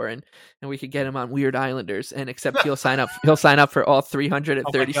rapport, and we could get him on Weird Islanders, and except he'll sign up for all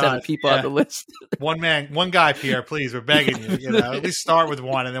 337 people on the list. One guy, Pierre, please, we're begging you. At least start with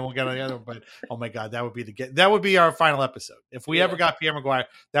one, and then we'll get on the other one. But oh my God, that would be our final episode. If we ever got Pierre McGuire,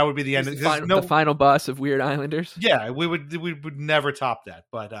 that would be the end. The final boss of Weird Islanders. Yeah, we would never top that.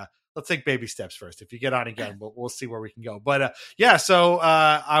 But let's take baby steps first. If you get on again, we'll see where we can go. But so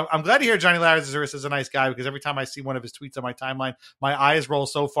I'm glad to hear Johnny Lazarus is a nice guy, because every time I see one of his tweets on my timeline, my eyes roll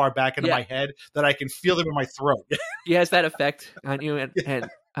so far back into my head that I can feel them in my throat. He has that effect on you, and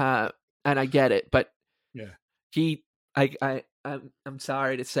I get it. But I'm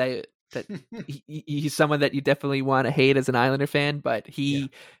sorry to say it, that he's someone that you definitely want to hate as an Islander fan, but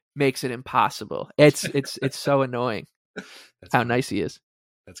he makes it impossible. It's so annoying how nice he is.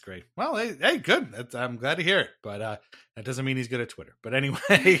 That's great. Well, hey, good. I'm glad to hear it, but that doesn't mean he's good at Twitter. But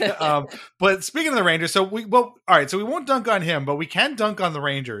anyway, but speaking of the Rangers, all right, so we won't dunk on him, but we can dunk on the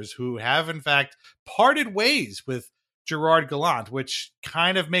Rangers, who have in fact parted ways with Gerard Gallant, which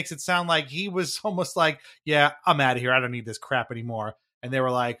kind of makes it sound like he was almost like, yeah, I'm out of here. I don't need this crap anymore. And they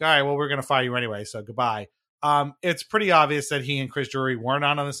were like, all right, well, we're going to fire you anyway, so goodbye. It's pretty obvious that he and Chris Drury weren't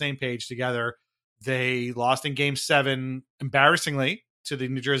on the same page together. They lost in Game 7, embarrassingly, to the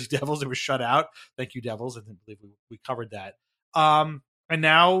New Jersey Devils. They were shut out. Thank you, Devils. I didn't believe we covered that. And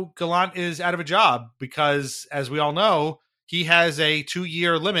now Gallant is out of a job because, as we all know, he has a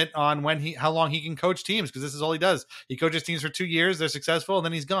 2-year limit on how long he can coach teams, because this is all he does. He coaches teams for 2 years, they're successful, and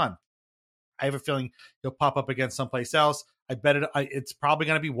then he's gone. I have a feeling he'll pop up again someplace else. I bet it's probably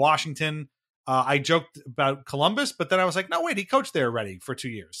going to be Washington. I joked about Columbus, but then I was like, no, wait, he coached there already for 2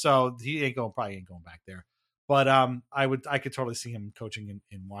 years, so he probably ain't going back there. But I could totally see him coaching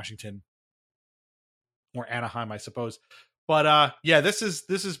in Washington or Anaheim, I suppose. But yeah, this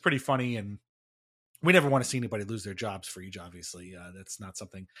is pretty funny, and we never want to see anybody lose their jobs for each, obviously. That's not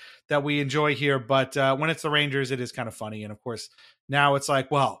something that we enjoy here. But when it's the Rangers, it is kind of funny. And of course, now it's like,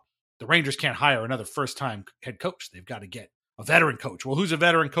 well, the Rangers can't hire another first-time head coach. They've got to get a veteran coach. Well, who's a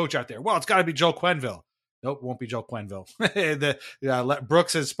veteran coach out there? Well, it's got to be Joe Quenneville. Nope, won't be Joe Quenneville.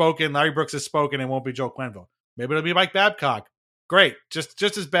 Brooks has spoken. Larry Brooks has spoken. It won't be Joe Quenneville. Maybe it'll be Mike Babcock. Great, just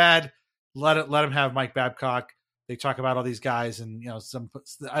as bad. Let him have Mike Babcock. They talk about all these guys, and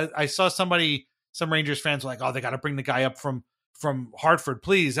I saw some Rangers fans were like, oh, they got to bring the guy up from Hartford,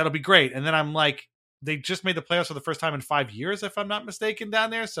 please. That'll be great. And then I'm like, they just made the playoffs for the first time in 5 years, if I'm not mistaken, down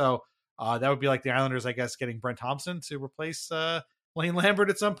there. So that would be like the Islanders, I guess, getting Brent Thompson to replace Lane Lambert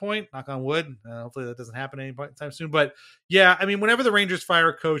at some point. Knock on wood. Hopefully that doesn't happen anytime soon. But yeah, I mean, whenever the Rangers fire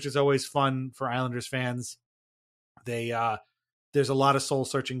a coach, it's always fun for Islanders fans. There's a lot of soul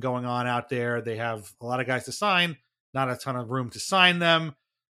searching going on out there. They have a lot of guys to sign, not a ton of room to sign them.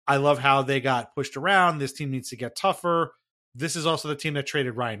 I love how they got pushed around. This team needs to get tougher. This is also the team that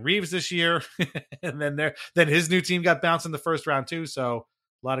traded Ryan Reeves this year. And then his new team got bounced in the first round too. So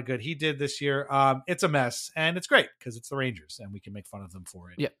a lot of good he did this year. It's a mess, and it's great because it's the Rangers and we can make fun of them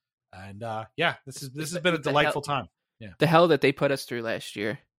for it. Yeah. And this has been a delightful time. Yeah. The hell that they put us through last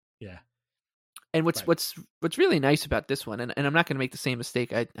year. Yeah. And what's really nice about this one, and I'm not going to make the same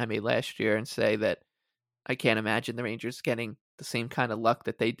mistake I made last year and say that I can't imagine the Rangers getting the same kind of luck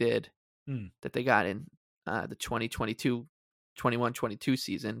that they did, that they got in the 21-22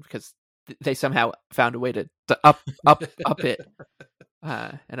 season, because they somehow found a way to up it.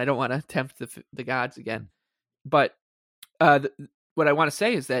 And I don't want to tempt the gods again. But what I want to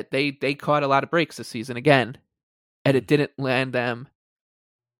say is that they caught a lot of breaks this season again, and it didn't land them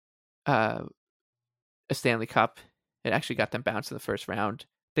a Stanley Cup. It actually got them bounced in the first round.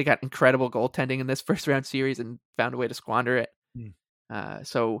 They got incredible goaltending in this first round series and found a way to squander it.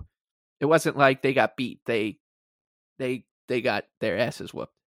 So it wasn't like they got beat. They got their asses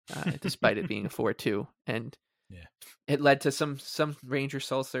whooped, despite it being a 4-2. And it led to some Ranger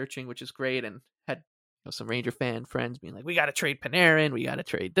soul searching, which is great, and had some Ranger friends being like, "We got to trade Panarin. We got to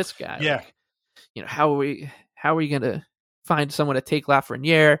trade this guy." Yeah, like, how are we going to find someone to take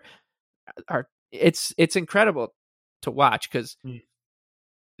Lafreniere? It's incredible to watch because,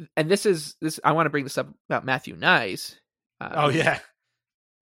 and this I want to bring this up about Matthew Knies.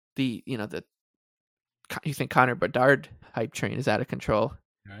 You think Connor Bedard hype train is out of control?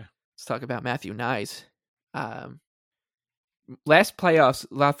 Okay. Let's talk about Matthew Knies. Last playoffs,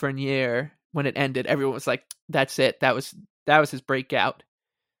 Lafreniere, when it ended, everyone was like, "That's it. That was his breakout.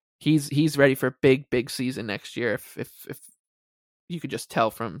 He's ready for a big season next year." If you could just tell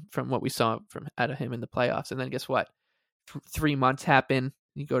from what we saw out of him in the playoffs. And then guess what? 3 months happen.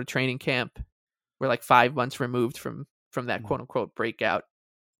 You go to training camp. We're like 5 months removed from that quote unquote breakout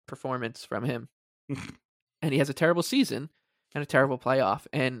performance from him. And he has a terrible season and a terrible playoff.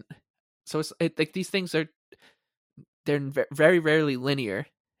 And so it's like these things they're very rarely linear.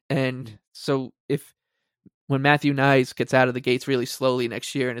 And so when Matthew Knies gets out of the gates really slowly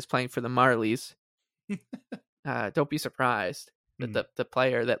next year and is playing for the Marlies, don't be surprised that the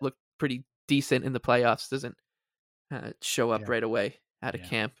player that looked pretty decent in the playoffs doesn't show up right away out of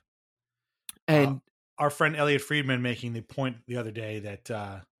camp. And our friend Elliot Friedman making the point the other day that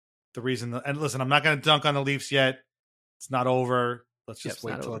the reason, and listen, I'm not going to dunk on the Leafs yet. It's not over. Let's just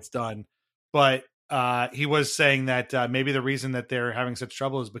wait till it's done. But he was saying that maybe the reason that they're having such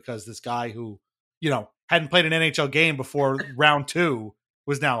trouble is because this guy who, hadn't played an NHL game before round 2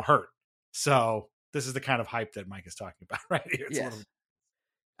 was now hurt. So this is the kind of hype that Mike is talking about right here. It's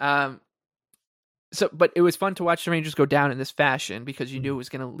but it was fun to watch the Rangers go down in this fashion because you knew it was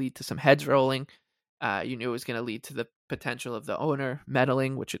going to lead to some heads rolling. You knew it was going to lead to the potential of the owner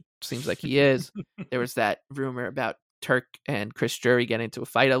meddling, which it seems like he is. There was that rumor about Turk and Chris Drury getting into a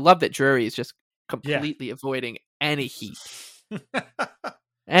fight. I love that Drury is just completely avoiding any heat.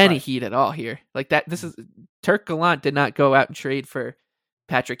 Heat at all here. Like that, this is Turk Gallant did not go out and trade for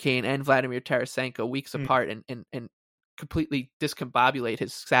Patrick Kane and Vladimir Tarasenko weeks apart and completely discombobulate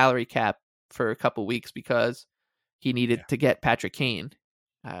his salary cap for a couple weeks because he needed to get Patrick Kane.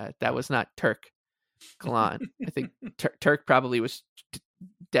 That was not Turk Gallant. I think Turk probably was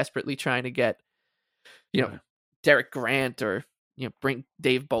desperately trying to get, Derek Grant or bring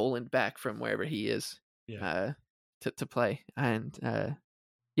Dave Boland back from wherever he is to play. And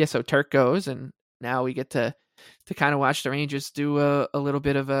so Turk goes, and now we get to kind of watch the Rangers do a little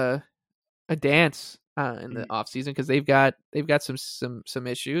bit of a dance in the off season, because they've got some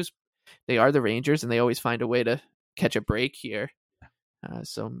issues. They are the Rangers, and they always find a way to catch a break here.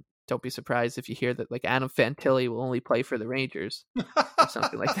 So don't be surprised if you hear that like Adam Fantilli will only play for the Rangers or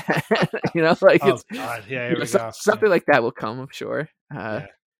something like that. Something like that will come, I'm sure.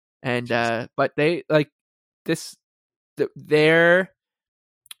 But they like this. They're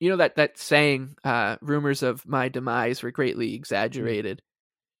that saying, rumors of my demise were greatly exaggerated.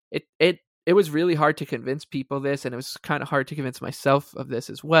 It was really hard to convince people this, and it was kind of hard to convince myself of this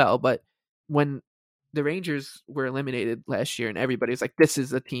as well. But when the Rangers were eliminated last year, and everybody was like, "This is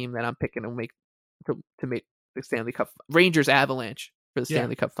the team that I'm picking to make the Stanley Cup." Rangers Avalanche for the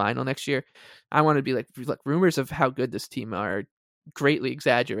Stanley Cup final next year. I want to be like, rumors of how good this team are greatly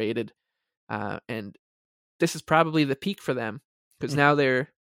exaggerated, and this is probably the peak for them, because now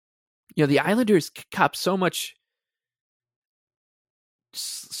they're, the Islanders cop so much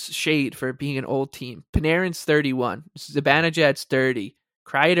shade for being an old team. Panarin's 31, Zibanejad's 30,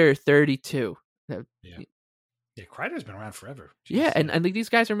 Kreider 32. Kreider's been around forever. Jeez. Yeah, and like these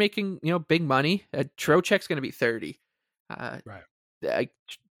guys are making big money. Trocheck's going to be 30. Right.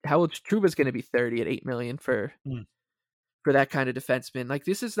 How old Trouba's going to be 30 at $8 million for that kind of defenseman. Like,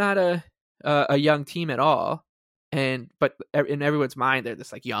 this is not a young team at all. But in everyone's mind, they're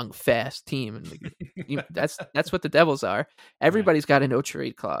this like young, fast team, and like, that's what the Devils are. Everybody's got a no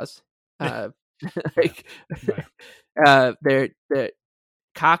trade clause. They're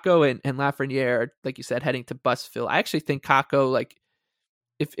Kakko and Lafreniere are, like you said, heading to Buffalo. I actually think Kakko, like,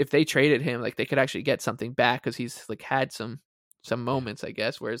 if they traded him, like, they could actually get something back, because he's like had some moments, I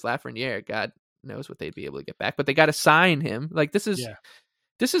guess. Whereas Lafreniere, God knows what they'd be able to get back. But they got to sign him. Like, this is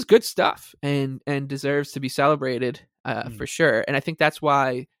good stuff, and deserves to be celebrated for sure. And I think that's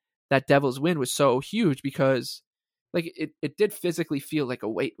why that Devils win was so huge, because like it did physically feel like a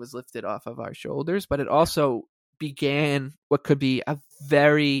weight was lifted off of our shoulders, but it also began what could be a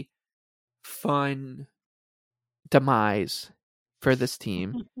very fun demise for this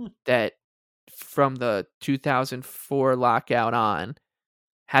team that from the 2004 lockout on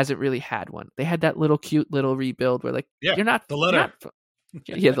hasn't really had one. They had that little cute little rebuild where like, you're not the letter.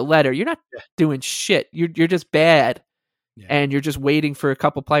 The letter. You're not doing shit. You're just bad. Yeah. And you're just waiting for a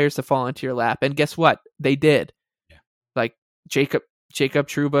couple players to fall into your lap. And guess what? They did. Yeah. Like Jacob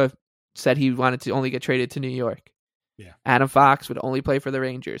Trouba said he wanted to only get traded to New York. Yeah. Adam Fox would only play for the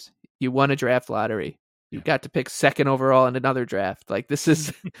Rangers. You won a draft lottery. You got to pick second overall in another draft. Like, this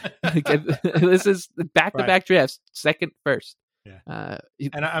is this is back-to-back drafts, second, first. Yeah.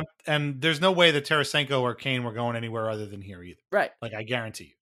 And there's no way that Tarasenko or Kane were going anywhere other than here either. Right. Like, I guarantee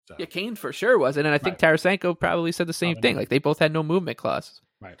you. So. Yeah, Kane for sure wasn't, and I think Tarasenko probably said the same thing. Like, they both had no movement clauses.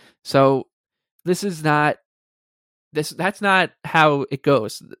 Right. So this is not that's not how it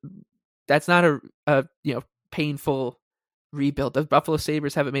goes. That's not a painful rebuild. The Buffalo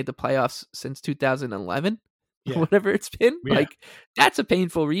Sabres haven't made the playoffs since 2011. Whatever it's been. Yeah. Like, that's a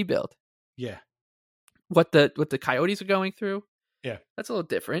painful rebuild. Yeah. What the Coyotes are going through. Yeah. That's a little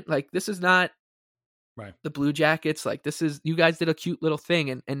different. Like, this is not the Blue Jackets. Like, this is, you guys did a cute little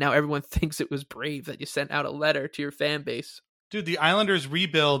thing, and now everyone thinks it was brave that you sent out a letter to your fan base. Dude, the Islanders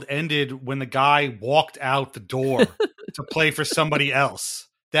rebuild ended when the guy walked out the door to play for somebody else.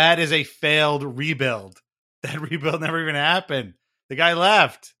 That is a failed rebuild. That rebuild never even happened. The guy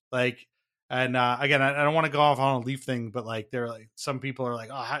left. Like, and again, I don't want to go off on a Leaf thing, but like, they're like, some people are like,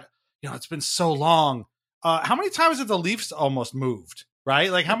 oh, it's been so long. How many times have the Leafs almost moved? Right?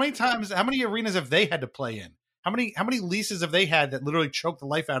 Like, how many arenas have they had to play in? How many leases have they had that literally choked the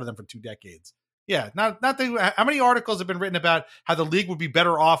life out of them for 2 decades? Yeah, how many articles have been written about how the league would be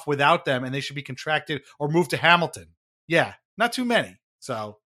better off without them and they should be contracted or moved to Hamilton? Yeah, not too many.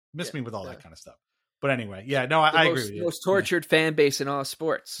 So miss me with all that kind of stuff. But anyway, I agree with you. Most tortured fan base in all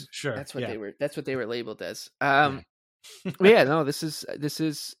sports. Sure, that's what they were labeled as. This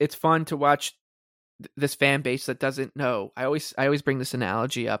is it's fun to watch this fan base that doesn't know. I always bring this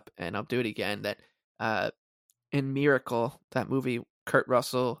analogy up, and I'll do it again. That in Miracle, that movie, Kurt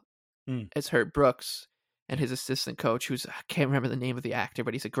Russell as Herb Brooks and his assistant coach, I can't remember the name of the actor,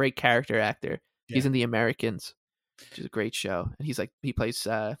 but he's a great character actor. Yeah. He's in The Americans, which is a great show, and he plays.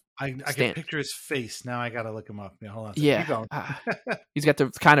 I can picture his face now. I gotta look him up. Yeah, hold on. Yeah, he's got the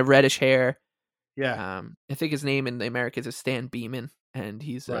kind of reddish hair. Yeah, I think his name in The Americans is Stan Beeman, and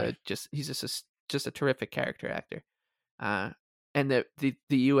he's just a terrific character actor. and the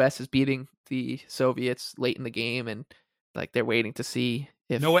U.S. is beating the Soviets late in the game, and like they're waiting to see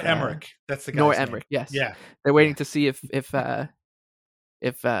if Noah Emmerich, that's the guy's Noah name. Emmerich, yes, Yeah, they're waiting to see if the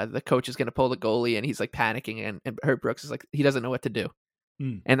coach is going to pull the goalie, and he's like panicking, and Herb Brooks is like, he doesn't know what to do.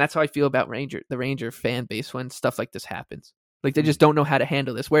 And that's how I feel about the Ranger fan base when stuff like this happens. Like they just don't know how to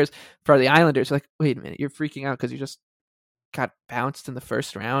handle this. Whereas for the Islanders, like, wait a minute, you're freaking out because you just got bounced in the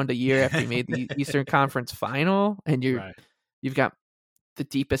first round a year after you made the Eastern Conference Final, and you've got the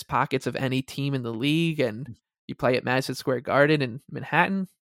deepest pockets of any team in the league, and you play at Madison Square Garden in Manhattan.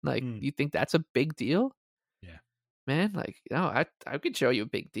 Like, you think that's a big deal? Yeah, man. Like, no, I could show you a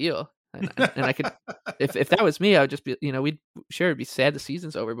big deal. And I could, if that was me, I would just be, we'd it'd be sad the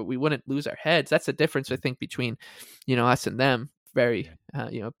season's over, but we wouldn't lose our heads. That's the difference, I think, between, us and them. Very,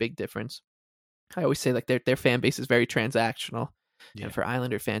 big difference. I always say like their fan base is very transactional, and for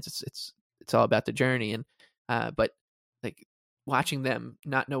Islander fans, it's all about the journey. And but like watching them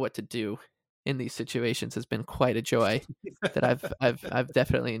not know what to do in these situations has been quite a joy that I've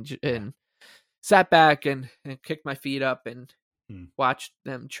definitely sat back and kicked my feet up and watched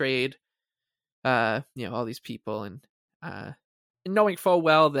them trade, all these people, and knowing full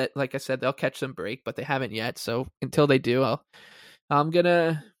well that, like I said, they'll catch some break, but they haven't yet. So until they do, I'm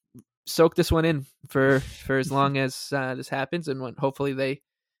gonna soak this one in for as long as this happens, and when hopefully they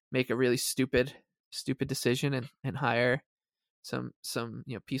make a really stupid decision and hire some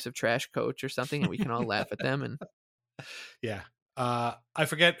piece of trash coach or something, and we can all laugh at them. And I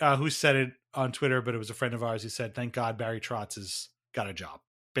forget who said it on Twitter, but it was a friend of ours who said, "Thank God Barry Trotz has got a job."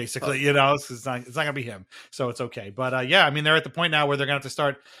 Basically, it's not gonna be him, so it's okay. But I mean, they're at the point now where they're gonna have to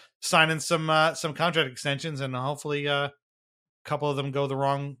start signing some contract extensions, and hopefully a couple of them go the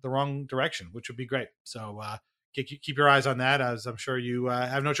wrong direction, which would be great. So keep your eyes on that, as I'm sure you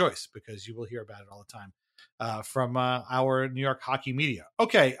have no choice, because you will hear about it all the time from our New York hockey media.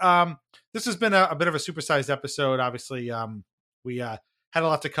 Okay, this has been a bit of a supersized episode. Obviously, we had a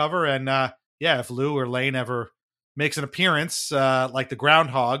lot to cover, and if Lou or Lane ever makes an appearance, like the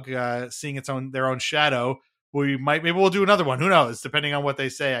groundhog, seeing their own shadow, maybe we'll do another one. Who knows? Depending on what they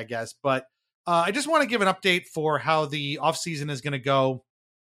say, I guess. But I just want to give an update for how the off season is going to go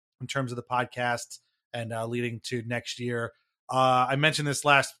in terms of the podcast and leading to next year. I mentioned this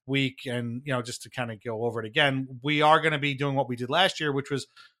last week, and just to kind of go over it again, we are going to be doing what we did last year, which was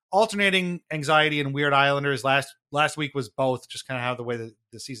alternating Anxiety and Weird Islanders. Last week was both, just kind of how the way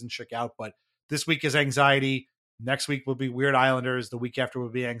the season shook out. But this week is Anxiety. Next week will be Weird Islanders. The week after will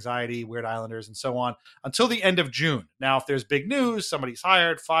be Anxiety, Weird Islanders, and so on until the end of June. Now, if there's big news, somebody's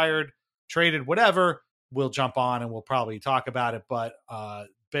hired, fired, traded, whatever, we'll jump on and we'll probably talk about it. But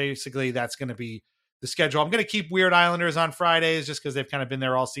basically, that's going to be the schedule. I'm going to keep Weird Islanders on Fridays just because they've kind of been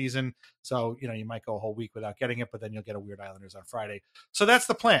there all season. So, you might go a whole week without getting it, but then you'll get a Weird Islanders on Friday. So that's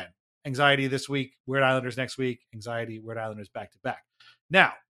the plan. Anxiety this week, Weird Islanders next week, Anxiety, Weird Islanders back to back.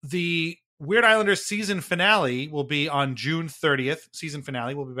 Now, the Weird Islanders season finale will be on June 30th. Season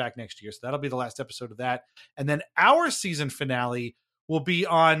finale will be back next year. So that'll be the last episode of that. And then our season finale will be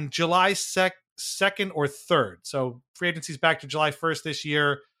on July 2nd or 3rd. So free agency is back to July 1st this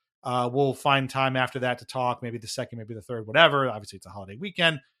year. We'll find time after that to talk, maybe the 2nd, maybe the 3rd, whatever. Obviously, it's a holiday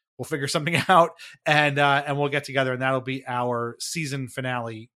weekend. We'll figure something out, and we'll get together, and that'll be our season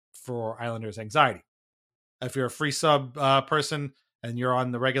finale for Islanders Anxiety. If you're a free sub person and you're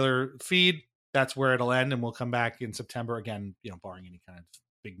on the regular feed, that's where it'll end, and we'll come back in September again, barring any kind of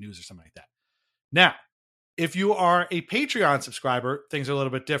big news or something like that. Now, if you are a Patreon subscriber, things are a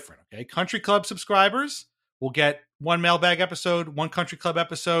little bit different, okay? Country Club subscribers will get one mailbag episode, one Country Club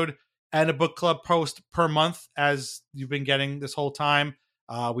episode, and a book club post per month, as you've been getting this whole time.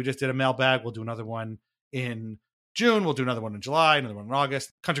 We just did a mailbag. We'll do another one in June. We'll do another one in July, another one in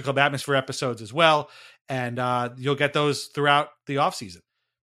August. Country Club Atmosphere episodes as well. And you'll get those throughout the off season.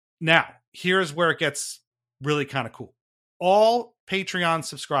 Now, here's where it gets really kind of cool. All Patreon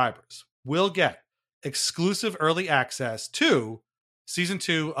subscribers will get exclusive early access to season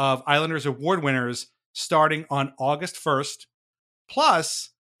 2 of Islanders Award Winners starting on August 1st,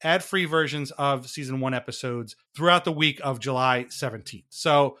 plus ad-free versions of season 1 episodes throughout the week of July 17th.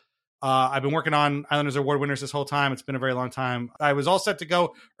 So I've been working on Islanders Award Winners this whole time. It's been a very long time. I was all set to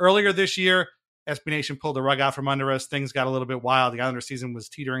go earlier this year. SB Nation pulled the rug out from under us. Things got a little bit wild. The Islanders season was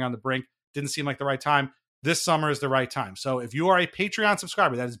teetering on the brink. Didn't seem like the right time. This summer is the right time. So if you are a Patreon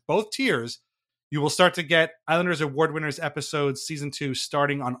subscriber, that is both tiers, you will start to get Islanders Award Winners episodes season 2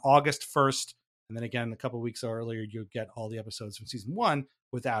 starting on August 1st. And then again, a couple of weeks earlier, you'll get all the episodes from season 1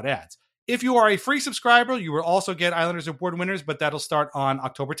 without ads. If you are a free subscriber, you will also get Islanders Award Winners, but that'll start on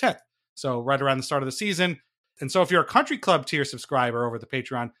October 10th. So right around the start of the season. And so if you're a Country Club tier subscriber over the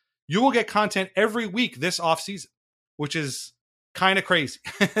Patreon, you will get content every week this off season, which is kind of crazy.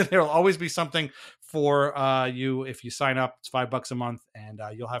 There'll always be something for you if you sign up. It's $5 a month, and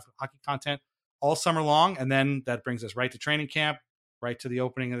you'll have hockey content all summer long. And then that brings us right to training camp, right to the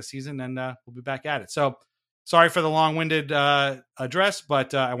opening of the season, and we'll be back at it. So sorry for the long-winded address,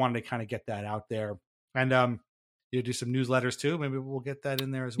 but I wanted to kind of get that out there. And you do some newsletters too. Maybe we'll get that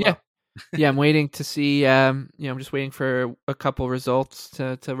in there as well. Yeah, I'm waiting to see. I'm just waiting for a couple results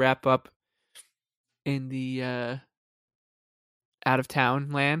to wrap up in the out of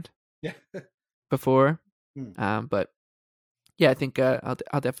town land. Yeah. Before, but yeah, I think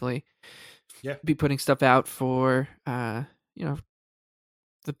I'll definitely be putting stuff out for the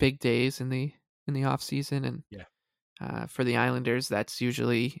big days in the off season, and for the Islanders that's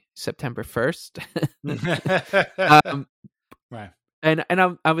usually September 1st. Right. And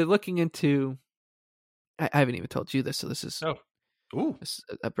I've been looking into. I haven't even told you this, so this is this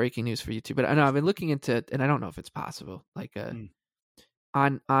is a breaking news for you too. But I know I've been looking into, and I don't know if it's possible, like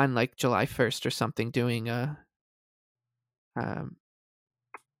on like July 1st or something, doing a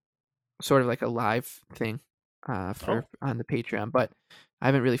sort of like a live thing on the Patreon, but I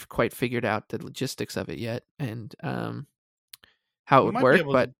haven't really quite figured out the logistics of it yet and how it would work.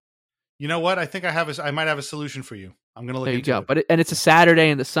 But you know what? I think I might have a solution for you. I'm going to look into it. There you go. But it's a Saturday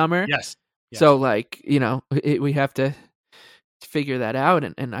in the summer. Yes. So like, we have to figure that out,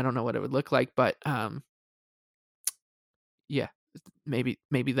 and I don't know what it would look like, but yeah, maybe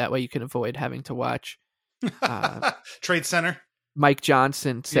that way you can avoid having to watch Trade Center Mike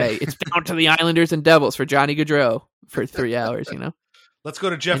Johnson say it's down to the Islanders and Devils for Johnny Gaudreau for 3 hours. Let's go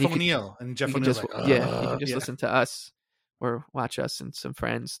to Jeff O'Neill, and Jeff O'Neill's you can just listen to us or watch us and some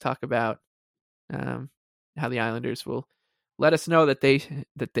friends talk about how the Islanders will let us know that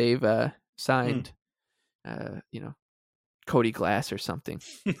they've signed Cody Glass or something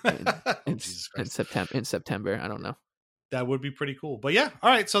in September. I don't know. That would be pretty cool. But yeah, all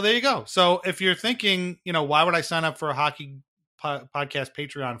right. So there you go. So if you're thinking, why would I sign up for a hockey podcast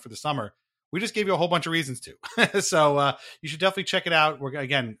Patreon for the summer? We just gave you a whole bunch of reasons to. So you should definitely check it out. We're,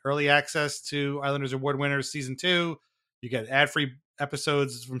 again, early access to Islanders Award Winners Season 2. You get ad-free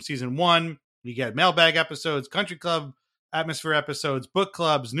episodes from Season 1. You get mailbag episodes, Country Club atmosphere episodes, book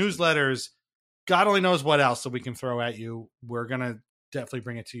clubs, newsletters. God only knows what else that we can throw at you. We're going to definitely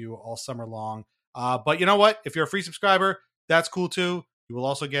bring it to you all summer long. But you know what? If you're a free subscriber, that's cool too. You will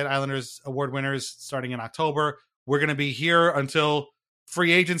also get Islanders Award Winners starting in October. We're going to be here until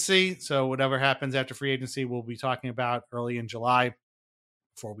free agency. So whatever happens after free agency, we'll be talking about early in July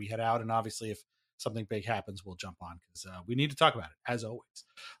before we head out. And obviously, if something big happens, we'll jump on because we need to talk about it, as always.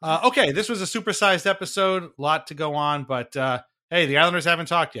 Okay, this was a supersized episode. A lot to go on, but hey, the Islanders haven't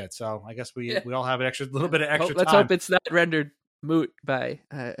talked yet. So I guess we all have a little bit of extra time. Let's hope it's not rendered moot by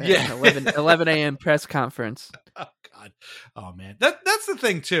 11 a.m. press conference. Oh God. Oh man. That's the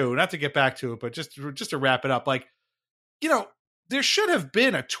thing too, not to get back to it, but just to wrap it up, like, there should have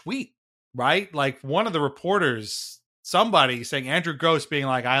been a tweet, right? Like one of the reporters, somebody saying Andrew Gross being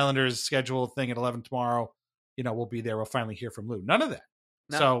like, Islanders schedule thing at 11 tomorrow, we'll be there. We'll finally hear from Lou. None of that.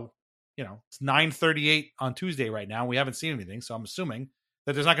 No. So, it's 9:38 on Tuesday right now. We haven't seen anything. So I'm assuming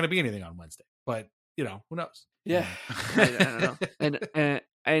that there's not going to be anything on Wednesday, but who knows? Yeah. I don't know.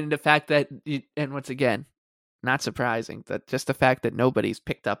 And the fact that, and once again, not surprising, that just the fact that nobody's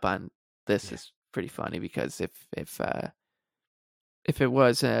picked up on this is pretty funny, because if it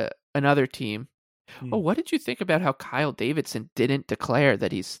was another team, what did you think about how Kyle Davidson didn't declare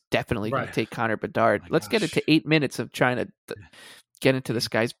that he's definitely going to take Connor Bedard? Let's get it to 8 minutes of trying to get into this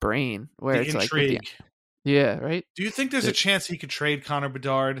guy's brain, where the it's intrigue. Like, yeah, right. Do you think there's a chance he could trade Connor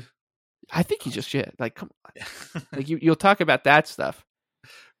Bedard? I think he just should. Like, come on. Like you'll talk about that stuff,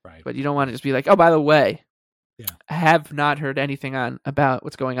 right? But you don't want to just be like, oh, by the way, I have not heard anything about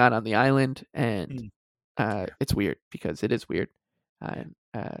what's going on the island, and it's weird, because it is weird.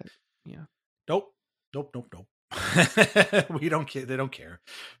 Nope. We don't care. They don't care.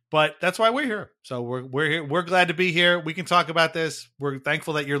 But that's why we're here. So we're here. We're glad to be here. We can talk about this. We're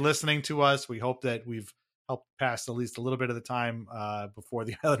thankful that you're listening to us. We hope that we've helped pass at least a little bit of the time before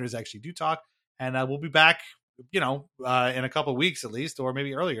the Islanders actually do talk. And we'll be back, in a couple of weeks at least, or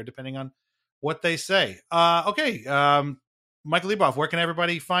maybe earlier, depending on what they say. Okay. Michael Leboff, where can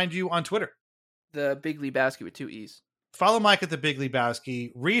everybody find you on Twitter? The Big Lebowski with 2 E's. Follow Mike at the Big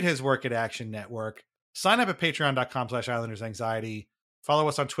Lebowski. Read his work at Action Network. Sign up at patreon.com/IslandersAnxiety. Follow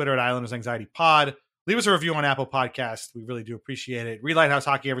us on Twitter at Islanders Anxiety Pod. Leave us a review on Apple Podcasts. We really do appreciate it. Read Lighthouse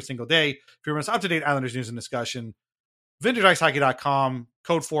Hockey every single day. If you're most up-to-date Islanders news and discussion, VintageIceHockey.com.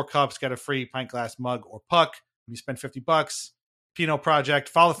 Code 4Cups. Get a free pint glass mug or puck. When you spend $50, Pinot Project.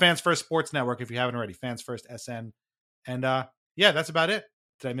 Follow the Fans First Sports Network if you haven't already. Fans First SN. And yeah, that's about it.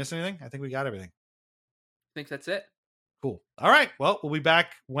 Did I miss anything? I think we got everything. I think that's it. Cool. All right. Well, we'll be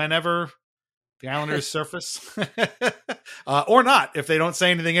back whenever the Islanders surface or not, if they don't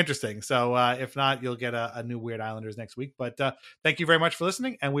say anything interesting. So if not, you'll get a new Weird Islanders next week. But thank you very much for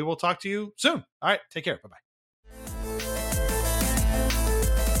listening, and we will talk to you soon. All right. Take care. Bye-bye.